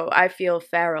like, whoa, I feel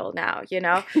feral now, you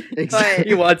know? But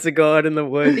He wants to go out in the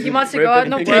woods. he wants to go out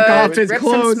in the woods, Take off his rip some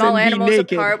clothes small and be animals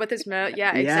naked. apart with his mouth.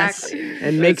 Yeah, Yes. exactly.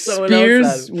 And make someone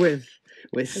else spears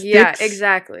with sticks. Yeah,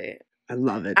 exactly. I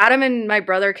love it. Adam and my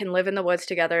brother can live in the woods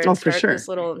together and Oh, for start sure. this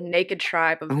little naked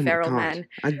tribe of Oh my feral God. men.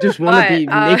 I just want to be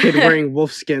But, naked wearing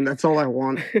wolf skin. That's all I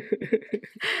want.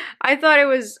 I thought it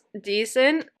was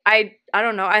decent. I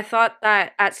don't know. I thought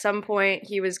that at some point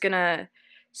he was gonna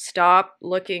stop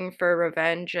looking for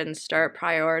revenge and start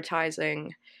prioritizing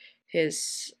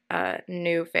his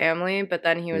new family, but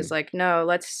then he was like, no,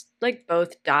 let's like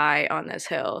both die on this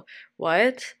hill.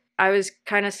 What? I was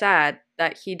kind of sad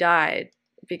that he died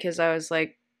because I was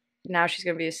like, now she's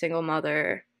gonna be a single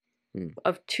mother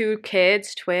of 2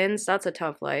 kids, twins. That's a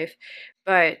tough life.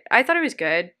 But I thought it was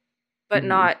good, but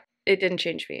it didn't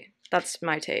change me. That's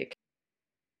my take.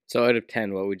 So out of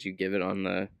 10, what would you give it on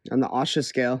the... On the Asha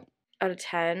scale. Out of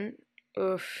 10,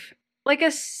 oof, like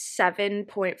a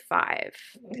 7.5.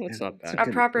 That's not bad.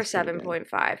 A proper That's pretty good.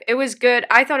 7.5. It was good.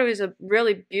 I thought it was a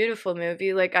really beautiful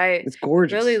movie. Like I It's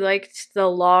gorgeous. really liked the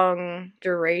long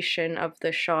duration of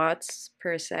the shots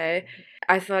per se.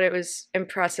 I thought it was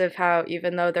impressive how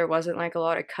even though there wasn't like a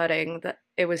lot of cutting, that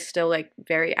it was still like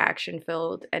very action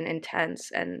filled and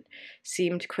intense and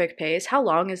seemed quick pace. How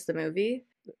long is the movie?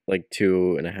 Like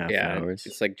 2.5 Yeah, hours.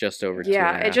 it's like just over 2.5.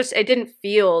 Yeah, it didn't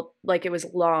feel like it was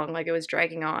long, like it was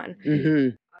dragging on.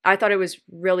 Mm-hmm. I thought it was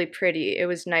really pretty. It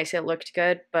was nice. It looked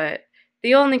good, but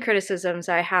the only criticisms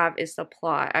I have is the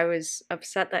plot. I was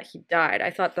upset that he died. I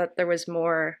thought that there was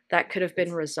more that could have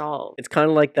been resolved. It's kind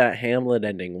of like that Hamlet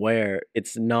ending where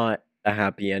it's not a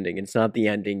happy ending. It's not the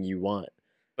ending you want.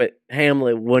 But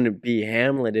Hamlet wouldn't be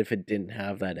Hamlet if it didn't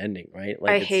have that ending, right?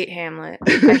 Like I hate Hamlet.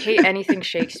 I hate anything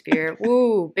Shakespeare.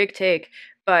 Woo, big take.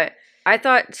 But I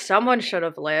thought someone should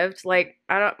have lived. Like,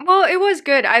 well, it was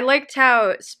good. I liked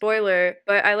how, spoiler,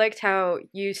 but I liked how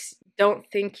you don't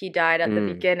think he died at the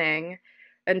beginning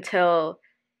until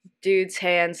dude's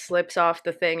hand slips off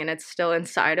the thing and it's still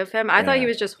inside of him. I thought he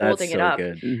was just holding it up.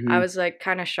 Mm-hmm. I was like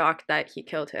kind of shocked that he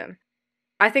killed him.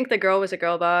 I think the girl was a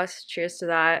girl boss. Cheers to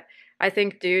that. I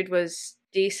think dude was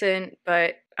decent,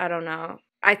 but I don't know.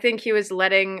 I think he was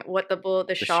letting what the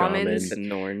shamans, The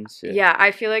Norns. yeah,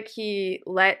 I feel like he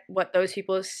let what those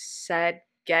people said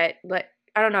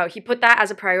I don't know, he put that as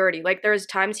a priority. Like there's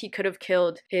times he could have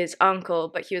killed his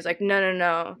uncle, but he was like,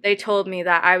 no. They told me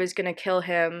that I was gonna kill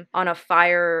him on a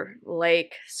fire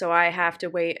lake, so I have to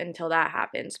wait until that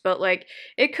happens. But like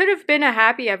it could have been a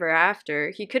happy ever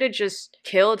after. He could have just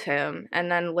killed him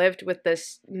and then lived with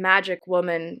this magic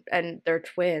woman and their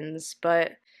twins,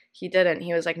 but he didn't.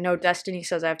 He was like, no, destiny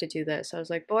says I have to do this. I was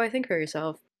like, boy, think for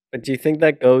yourself. But do you think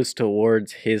that goes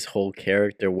towards his whole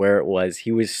character where it was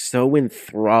he was so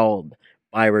enthralled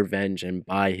by revenge and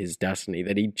by his destiny,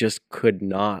 that he just could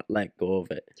not let go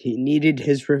of it. He needed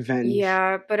his revenge.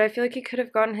 Yeah, but I feel like he could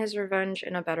have gotten his revenge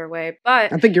in a better way.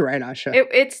 But I think you're right, Asha.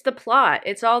 it's the plot.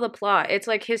 It's all the plot. It's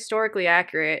like historically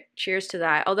accurate. Cheers to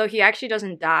that. Although he actually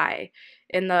doesn't die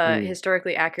in the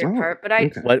historically accurate part. But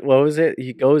okay. What was it?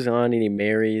 He goes on and he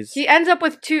marries. he ends up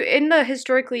with two in the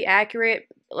historically accurate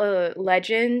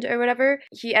legend or whatever.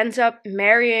 He ends up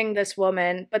marrying this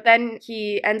woman, but then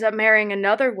he ends up marrying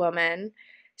another woman.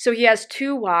 So he has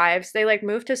two wives. They like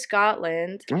move to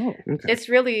Scotland. Oh, okay. It's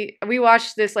really, we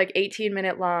watched this like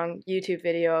 18-minute long YouTube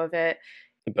video of it.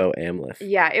 About Amleth.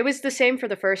 Yeah, it was the same for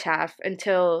the first half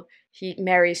until he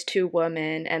marries two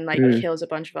women and like kills a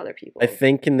bunch of other people. I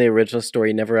think in the original story,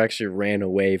 he never actually ran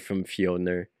away from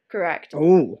Fjolnir. Correct.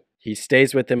 Oh. He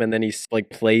stays with him, and then he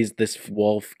like plays this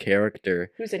wolf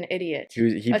character. Who's an idiot.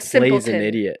 He plays simpleton. an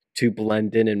idiot to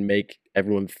blend in and make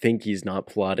everyone think he's not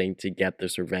plotting to get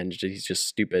this revenge. That he's just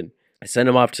stupid. I send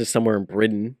him off to somewhere in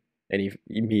Britain, and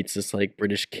he meets this like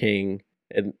British king,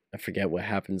 and I forget what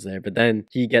happens there. But then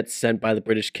he gets sent by the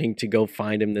British king to go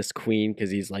find him this queen because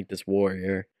he's like this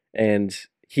warrior, and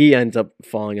he ends up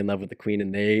falling in love with the queen,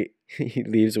 and he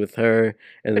leaves with her.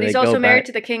 And but he's also married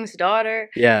to the king's daughter.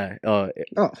 Yeah.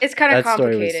 It's kind of that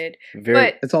story was complicated.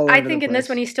 very. But I think in this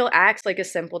one he still acts like a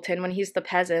simpleton when he's the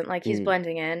peasant, like he's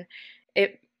blending in.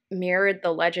 It mirrored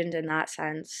the legend in that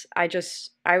sense. I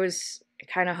was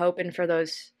kind of hoping for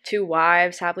those two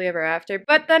wives happily ever after.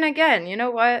 But then again, you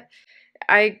know what?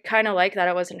 I kind of like that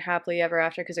it wasn't happily ever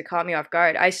after because it caught me off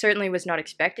guard. I certainly was not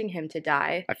expecting him to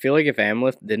die. I feel like if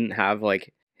Amleth didn't have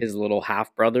like his little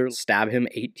half brother stab him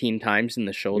 18 times in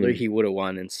the shoulder, he would have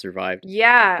won and survived.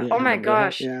 Yeah. Oh my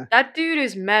gosh. Yeah. That dude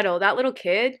is metal. That little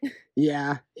kid.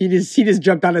 Yeah. He just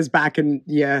jumped on his back and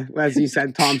as you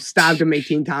said, Tom stabbed him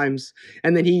 18 times,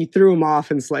 and then he threw him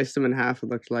off and sliced him in half. It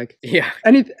looked like. Yeah.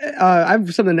 And I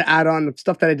have something to add on the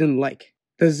stuff that I didn't like.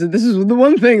 This is the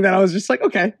one thing that I was just like,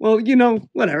 okay, well,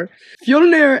 whatever.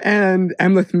 Fjolnir and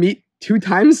Amleth meet 2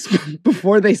 times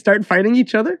before they start fighting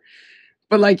each other.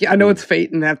 But, like, I know it's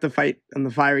fate and they have to fight on the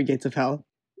fiery gates of hell.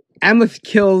 Amleth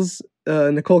kills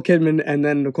Nicole Kidman and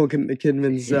then Nicole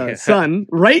Kidman's son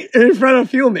right in front of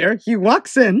Fjolnir. He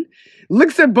walks in,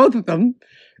 looks at both of them,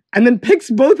 and then picks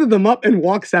both of them up and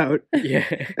walks out. Yeah.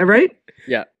 Right?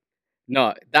 Yeah.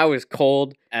 No, that was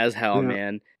cold as hell,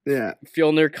 man. Yeah.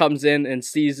 Fjolnir comes in and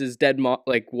sees his dead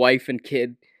wife and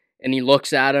kid, and he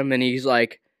looks at him and he's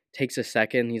like, takes a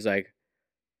second. He's like,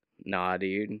 nah,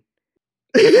 dude.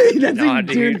 That's a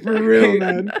dude for real,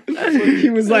 man. He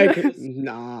was like,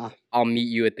 nah. I'll meet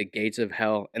you at the gates of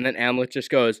hell. And then Amleth just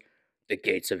goes, the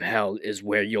gates of hell is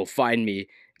where you'll find me.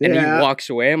 And he walks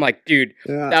away. I'm like, dude,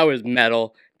 that was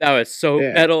metal. That was so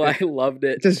metal. I loved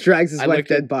it. Just drags his wife's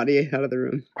dead body out of the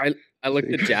room. I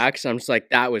looked at Jax. I'm just like,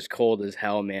 that was cold as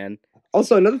hell, man.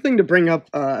 Also, another thing to bring up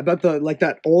about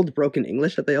that old broken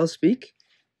English that they all speak.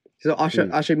 So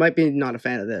Asha might be not a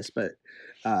fan of this, but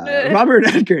Robert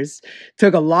Edgars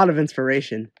took a lot of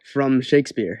inspiration from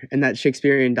Shakespeare and that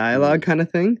Shakespearean dialogue kind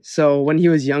of thing. So when he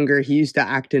was younger, he used to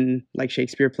act in like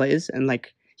Shakespeare plays, and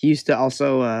like he used to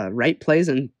also write plays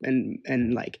and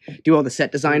like do all the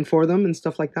set design for them and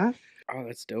stuff like that. Oh,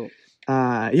 that's dope.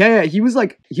 He was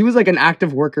like an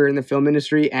active worker in the film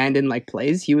industry and in like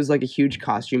plays. He was like a huge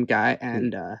costume guy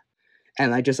and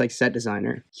like just like set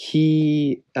designer.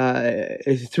 He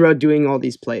throughout doing all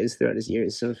these plays throughout his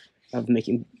years of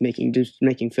making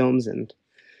films and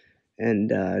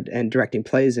directing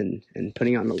plays and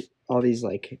putting on all these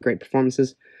like great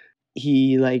performances,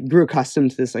 he like grew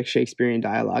accustomed to this like Shakespearean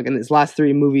dialogue, and his last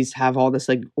 3 movies have all this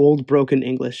like old broken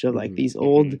English of like these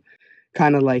old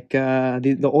kind of like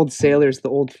the old sailors, the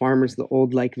old farmers, the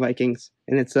old like Vikings,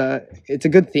 and it's a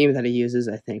good theme that he uses,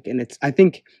 I think, and I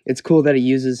think it's cool that he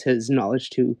uses his knowledge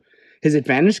to his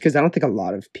advantage, because I don't think a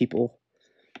lot of people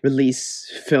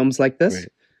release films like this. Right.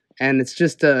 And it's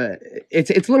just it's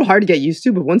a little hard to get used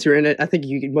to, but once you're in it, I think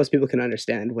most people can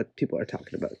understand what people are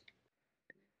talking about.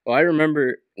 Well, I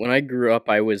remember when I grew up,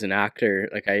 I was an actor.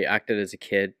 Like, I acted as a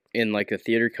kid in like a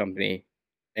theater company.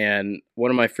 And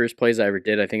one of my first plays I ever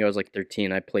did, I think I was like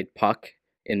 13, I played Puck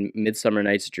in Midsummer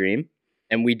Night's Dream.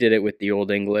 And we did it with the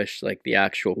Old English, like the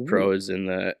actual prose and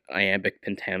the iambic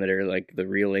pentameter, like the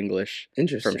real English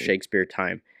from Shakespeare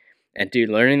time. And dude,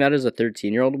 learning that as a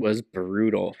 13-year-old was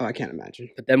brutal. Oh, I can't imagine.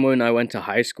 But then when I went to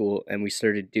high school and we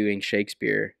started doing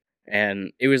Shakespeare,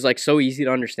 and it was like so easy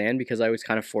to understand because I was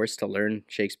kind of forced to learn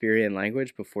Shakespearean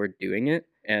language before doing it.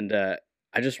 And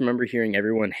I just remember hearing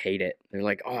everyone hate it. They're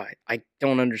like, oh, I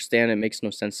don't understand. It makes no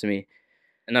sense to me.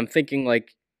 And I'm thinking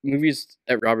like movies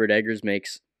that Robert Eggers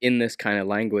makes in this kind of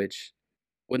language,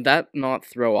 would that not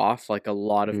throw off like a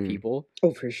lot of people?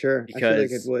 Oh, for sure. I feel like it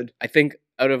Because would. I think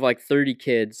out of like 30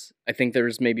 kids, I think there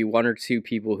was maybe 1 or 2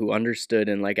 people who understood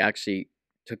and like actually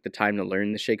took the time to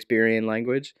learn the Shakespearean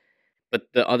language. But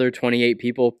the other 28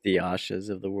 people The Ashas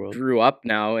of the world. grew up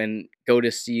now and go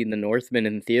to see the Northman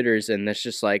in theaters, and it's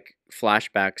just like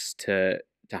flashbacks to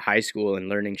high school and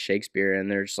learning Shakespeare, and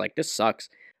they're just like, this sucks.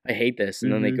 I hate this.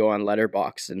 And then they Mhm. go on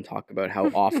Letterboxd and talk about how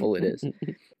awful it is.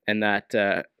 And that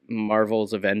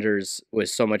Marvel's Avengers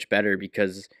was so much better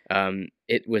because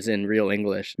it was in real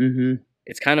English. Mm-hmm.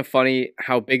 It's kind of funny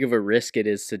how big of a risk it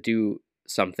is to do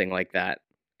something like that,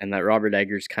 and that Robert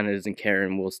Eggers kind of doesn't care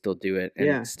and will still do it and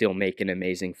Yeah. still make an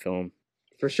amazing film.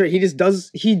 For sure. He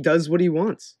does what he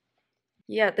wants.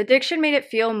 Yeah, the diction made it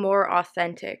feel more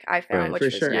authentic, I found, Right, which For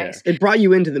was sure. nice. It brought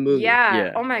you into the movie. Yeah.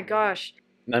 Yeah. Oh my gosh.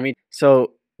 I mean,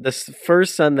 so this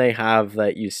first son they have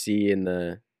that you see in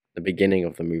the beginning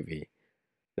of the movie,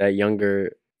 that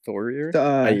younger, Thorir,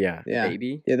 yeah, Yeah.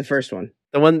 baby. Yeah, the first one.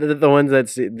 the one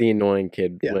that's the annoying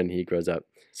kid Yeah. when he grows up.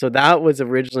 So that was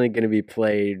originally going to be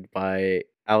played by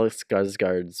Alex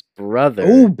Skarsgård's brother,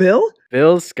 Oh, Bill?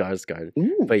 Bill Skarsgård.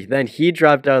 Ooh. But then he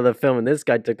dropped out of the film, and this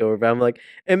guy took over. But I'm like,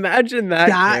 imagine that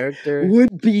That character.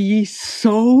 would be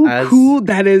so As- cool.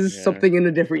 That is yeah. something in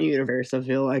a different universe. I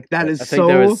feel like that is I think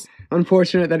there so was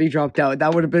unfortunate that he dropped out.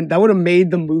 That would have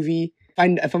made the movie.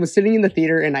 If I was sitting in the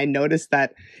theater and I noticed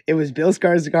that it was Bill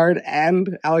Skarsgård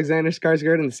and Alexander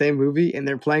Skarsgård in the same movie and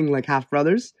they're playing like half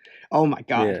brothers, oh my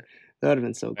god, Yeah. that would have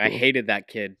been so cool. I hated that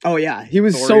kid. Oh yeah, he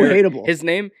was so Thorir-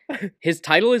 hateable. His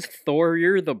title is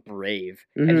Thorir the Brave,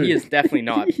 and he is definitely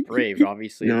not brave,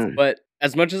 obviously. No. But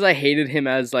as much as I hated him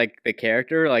as like the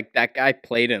character, like that guy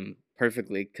played him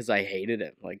perfectly because I hated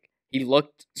him. Like he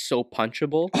looked so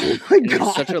punchable, Oh my and he was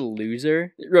god, such a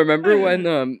loser. Remember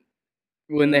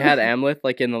when they had Amleth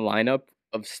like in the lineup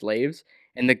of slaves,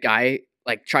 and the guy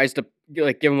like tries to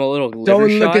like give him a little liver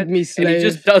don't shot, look at me, and slave. he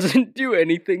just doesn't do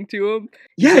anything to him.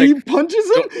 Yeah, like, he punches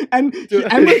him, and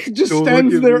Emmett just don't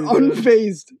stands look at there me, man.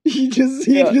 unfazed. He just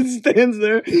Yeah. stands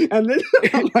there, and then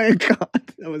oh my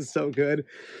god, that was so good.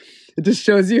 It just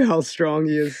shows you how strong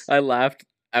he is. I laughed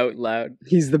out loud.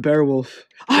 He's the bear wolf.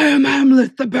 I am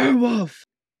Hamlet, the bear wolf.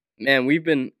 Man, we've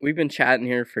been chatting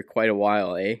here for quite a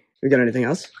while, eh? We got anything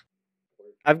else?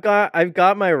 I've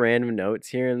got my random notes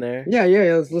here and there. Yeah.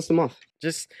 Let's list them off.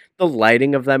 Just the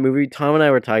lighting of that movie. Tom and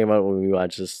I were talking about it when we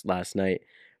watched this last night.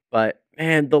 But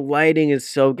man, the lighting is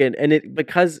so good. And it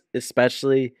because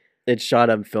especially it's shot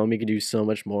on film, you can do so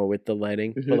much more with the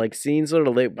lighting. Mhm. But like scenes that are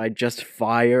lit by just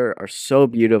fire are so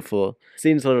beautiful.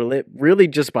 Scenes that are lit really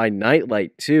just by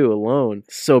nightlight too alone.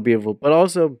 So beautiful. But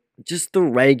also just the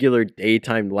regular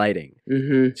daytime lighting.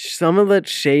 Mm-hmm. Some of the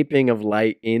shaping of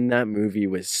light in that movie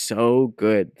was so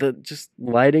good. The just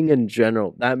lighting in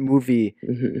general. That movie,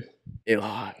 Mm-hmm. it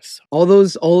was so All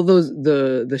of those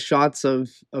the shots of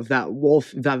that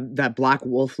wolf, that black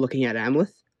wolf looking at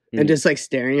Amleth. And Mm. just like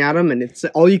staring at him, and it's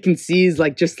all you can see is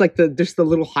like just the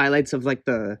little highlights of like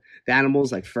the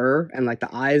animals like fur and like the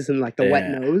eyes and like the wet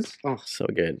Yeah. nose. Oh so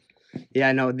good.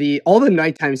 yeah, no, all the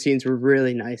nighttime scenes were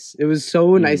really nice. It was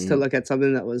so nice to Mhm. look at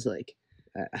something that was like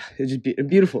it just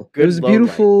beautiful. Good It was low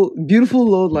light. beautiful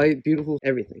low light, beautiful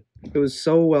everything. It was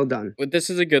so well done. But this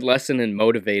is a good lesson in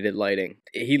motivated lighting.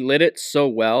 He lit it so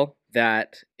well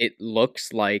that it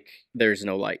looks like there's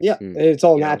no light. Yeah, Mm. it's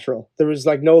all You know? natural. There was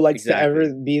like no lights to Exactly.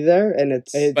 ever be there, and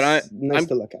it's But nice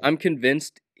to look at. I'm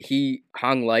convinced he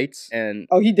hung lights and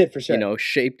Oh, he did for sure. you know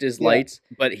shaped his Yeah. lights,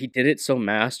 but he did it so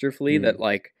masterfully Mm. that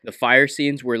like the fire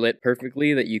scenes were lit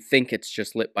perfectly that you think it's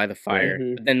just lit by the fire.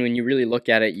 Mhm. But then when you really look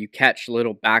at it, you catch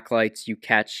little backlights, you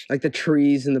catch like the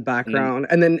trees in the background,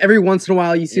 and then every once in a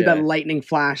while you see that Yeah. lightning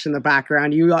flash in the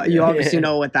background. You Yeah. obviously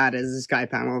know what that is. A sky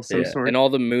panel of some Yeah. sort. and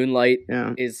all the moonlight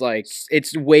Yeah. is like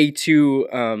it's way too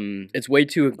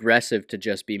aggressive to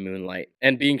just be moonlight.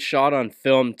 And being shot on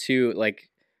film too, like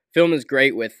film is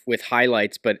great with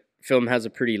highlights, but film has a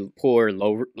pretty poor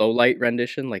low light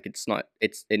rendition. Like it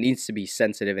needs to be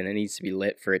sensitive and it needs to be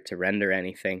lit for it to render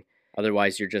anything.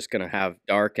 Otherwise you're just gonna have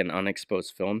dark and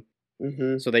unexposed film.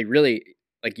 Mm-hmm. So they really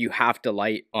like you have to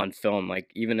light on film, like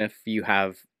even if you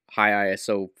have high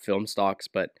ISO film stocks,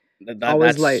 but Always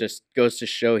that's light. just goes to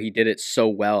show he did it so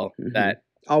well Mhm. that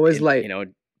Always it- light. You know,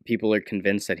 people are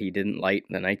convinced that he didn't light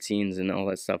the night scenes and all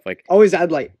that stuff. Like, Always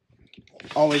add light.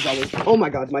 Always. Oh my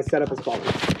god, my setup is falling.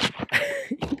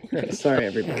 Sorry,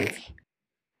 everybody.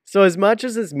 So as much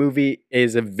as this movie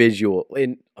is a visual,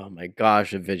 oh my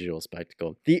gosh, a visual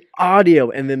spectacle, the audio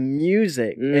and the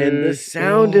music and the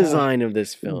sound Oh. design of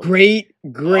this film. Great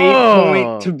Oh.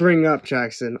 point to bring up,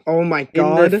 Jackson. Oh my In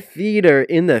god. the theater,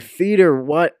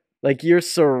 what Like you're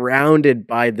surrounded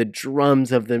by the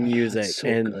drums of the music, It's so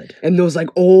and good. And those like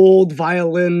old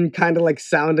violin kind of like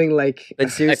sounding like but I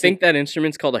seriously, think that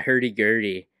instrument's called a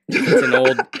hurdy-gurdy.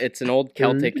 It's an old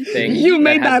Celtic thing. You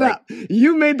made has, that like- up.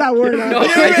 You made that word up. No,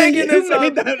 You're I making didn't. this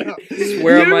up. That up.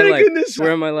 Swear on You're my life. making this Swear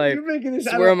up. on my life. You're making this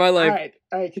Swear on my life.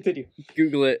 All right, continue.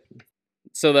 Google it.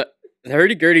 So the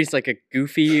hurdy-gurdy is like a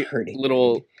goofy Hurdy-gurdy.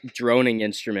 little droning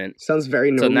instrument. Sounds very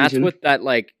So Norwegian. that's what that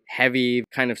like heavy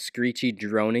kind of screechy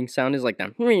droning sound is, like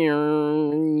that,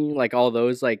 like all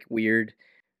those like weird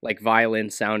like violin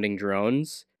sounding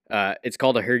drones. It's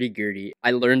called a hurdy-gurdy.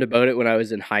 I learned about it when I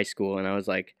was in high school, and I was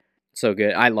like, so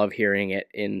good. I love hearing it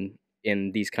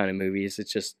in these kind of movies.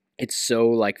 It's so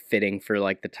like fitting for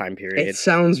like the time period. It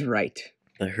sounds right.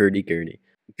 the hurdy-gurdy.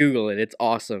 Google it. It's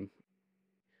awesome.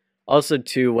 Also,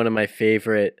 too, one of my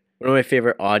favorite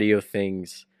audio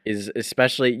things is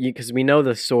especially because we know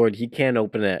the sword. He can't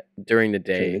open it during the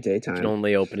day. During the He daytime. can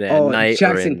only open it Oh, at night or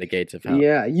Jackson, in the gates of hell.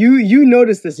 Yeah, you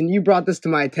noticed this and you brought this to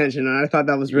my attention, and I thought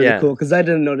that was really Yeah. cool because I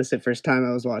didn't notice it first time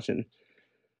I was watching.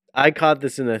 I caught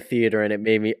this in the theater and it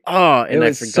made me and I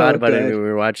was forgot so about it good. when we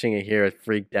were watching it here. I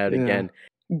freaked out Yeah. again.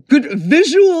 Good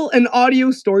visual and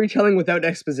audio storytelling without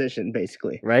exposition,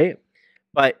 basically. Right?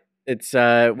 But it's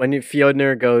when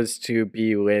Fjodner goes to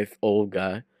be with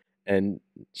Olga and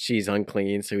she's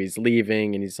unclean, so he's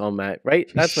leaving and he's all mad. Right?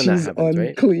 That's when She's that happens,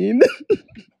 unclean. right?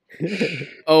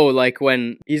 Oh, like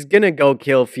when He's gonna go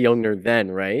kill Fjodner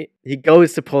then, right? He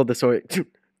goes to pull the sword.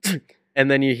 And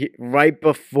then right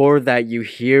before that, you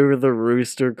hear the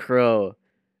rooster crow,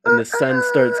 and the sun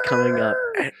starts coming up.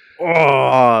 And,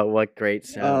 oh, what great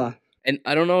sound! And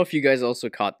I don't know if you guys also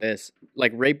caught this.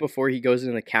 Like right before he goes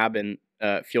in the cabin,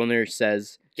 Fjolnir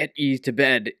says, "Get ye to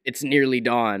bed. It's nearly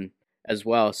dawn," as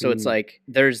well. So it's like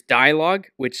there's dialogue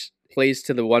which plays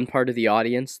to the one part of the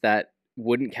audience that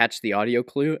wouldn't catch the audio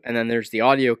clue, and then there's the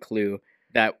audio clue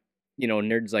that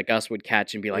nerds like us would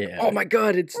catch and be like, Yeah. "Oh my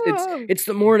god, it's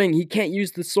the morning. He can't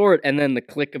use the sword," and then the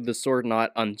click of the sword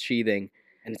not unsheathing,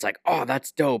 and it's like, "Oh,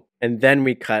 that's dope." And then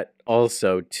we cut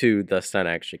also to the sun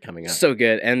actually coming up. So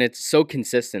good, and it's so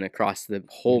consistent across the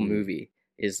whole Mhm. movie.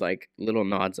 Is like little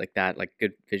nods like that, like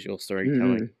good visual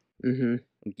storytelling. Mm-hmm.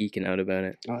 I'm geeking out about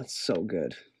it. Oh, it's so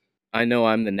good. I know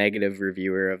I'm the negative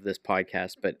reviewer of this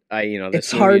podcast, but this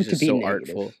It's movie hard is to just be so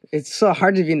negative. artful. It's so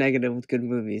hard to be negative with good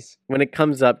movies. When it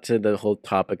comes up to the whole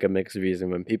topic of mixed reviews,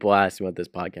 and when people ask me what this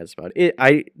podcast is about,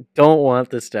 I don't want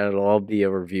this to at all be a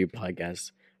review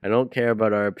podcast. I don't care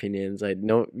about our opinions. I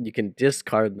know you can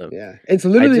discard them. Yeah, it's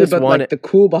literally just about want like it- the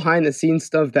cool behind the scenes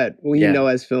stuff that we Yeah. know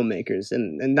as filmmakers,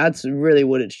 and that's really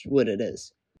what it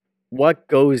is. What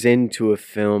goes into a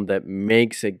film that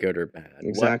makes it good or bad?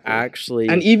 Exactly. What actually?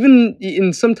 And even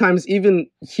in sometimes even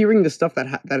hearing the stuff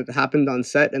that that happened on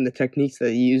set and the techniques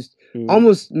that he used Mhm.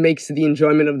 almost makes the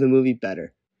enjoyment of the movie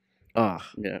better.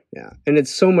 Ah, Yeah. Yeah, and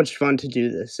it's so much fun to do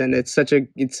this, and it's such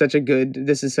a good.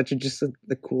 This is such a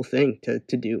the cool thing to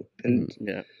do, and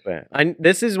Yeah. but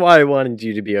this is why I wanted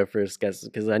you to be our first guest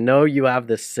because I know you have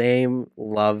the same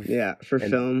love, yeah, for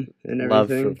And film and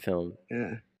love everything. for film,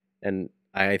 Yeah, and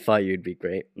I thought you'd be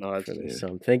great No, that's for this. Yeah.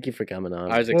 So thank you for coming on.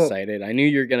 I was Well- excited. I knew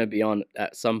you were gonna be on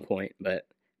at some point, but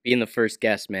being the first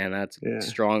guest, man, that's Yeah. a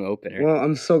strong opener. well,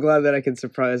 I'm so glad that I could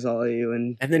surprise all of you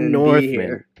and And the be Northman.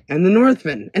 here. And the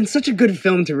Northman, and such a good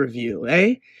film to review,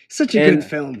 eh? Such a And- good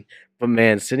film. But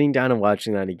man, sitting down and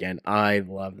watching that again, I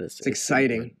love this. It's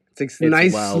exciting. It's a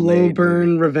nice slow well-made burn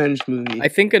movie. revenge movie. I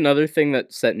think another thing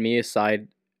that set me aside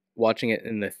watching it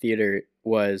in the theater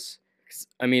was,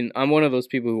 I mean, I'm one of those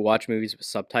people who watch movies with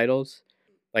subtitles.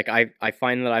 Like I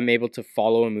find that I'm able to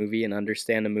follow a movie and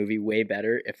understand a movie way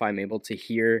better if I'm able to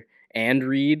hear and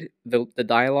read the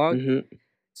dialogue. Mhm.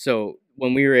 So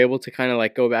when we were able to kind of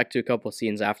like go back to a couple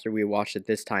scenes after we watched it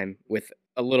this time with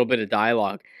a little bit of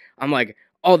dialogue, I'm like,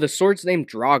 oh, the sword's named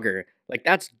Draugr. Like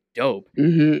that's dope.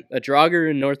 Mhm. A Draugr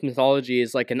in Norse mythology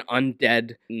is like an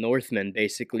undead Northman,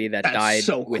 basically, that That's died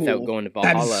so without cool. going to That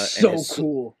Valhalla. is so his-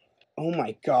 cool. Oh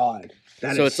my god.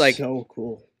 That So is it's like- so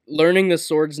cool. Learning the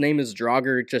sword's name is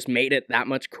Draugr just made it that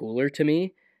much cooler to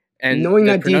me. And Knowing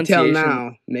the that detail pronunciation-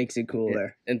 now makes it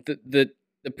cooler. and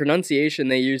the pronunciation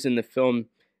they use in the film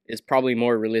is probably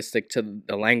more realistic to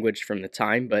the language from the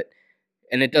time,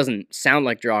 and it doesn't sound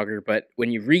like Draugr, but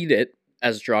when you read it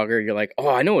as Draugr, you're like, oh,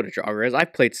 I know what a Draugr is.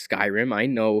 I've played Skyrim. I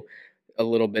know a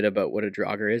little bit about what a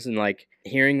Draugr is, and like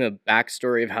hearing the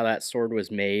backstory of how that sword was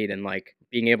made and like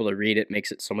being able to read it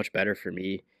makes it so much better for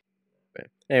me.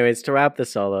 Anyways, to wrap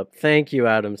this all up, thank you,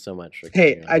 Adam, so much for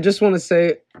Hey, coming I on. just want to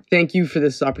say thank you for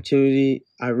this opportunity.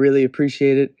 I really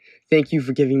appreciate it. Thank you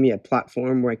for giving me a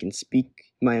platform where I can speak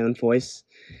my own voice.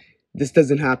 this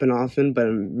doesn't happen often, but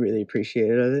I'm really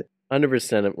appreciative of it.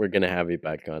 100% we're going to have you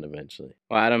back on eventually.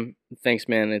 Well, Adam, thanks,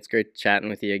 man. It's great chatting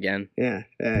with you again. Yeah.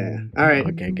 All right.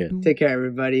 Okay, good. Take care,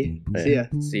 everybody. Yeah. See ya.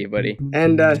 See you, buddy.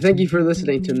 And thank you for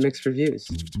listening to Mixed Reviews.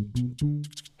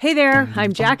 Hey there,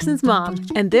 I'm Jackson's mom,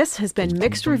 and this has been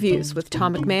Mixed Reviews with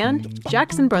Tom McMahon,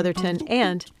 Jackson Brotherton,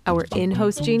 and our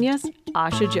in-host genius,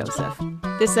 Asha Joseph.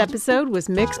 This episode was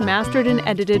mixed, mastered, and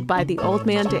edited by the Old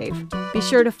Man Dave. Be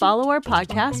sure to follow our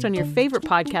podcast on your favorite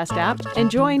podcast app and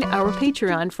join our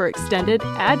Patreon for extended,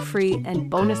 ad-free,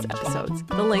 and bonus episodes.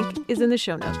 The link is in the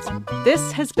show notes.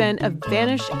 This has been a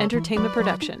Vanish Entertainment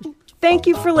production. Thank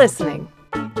you for listening.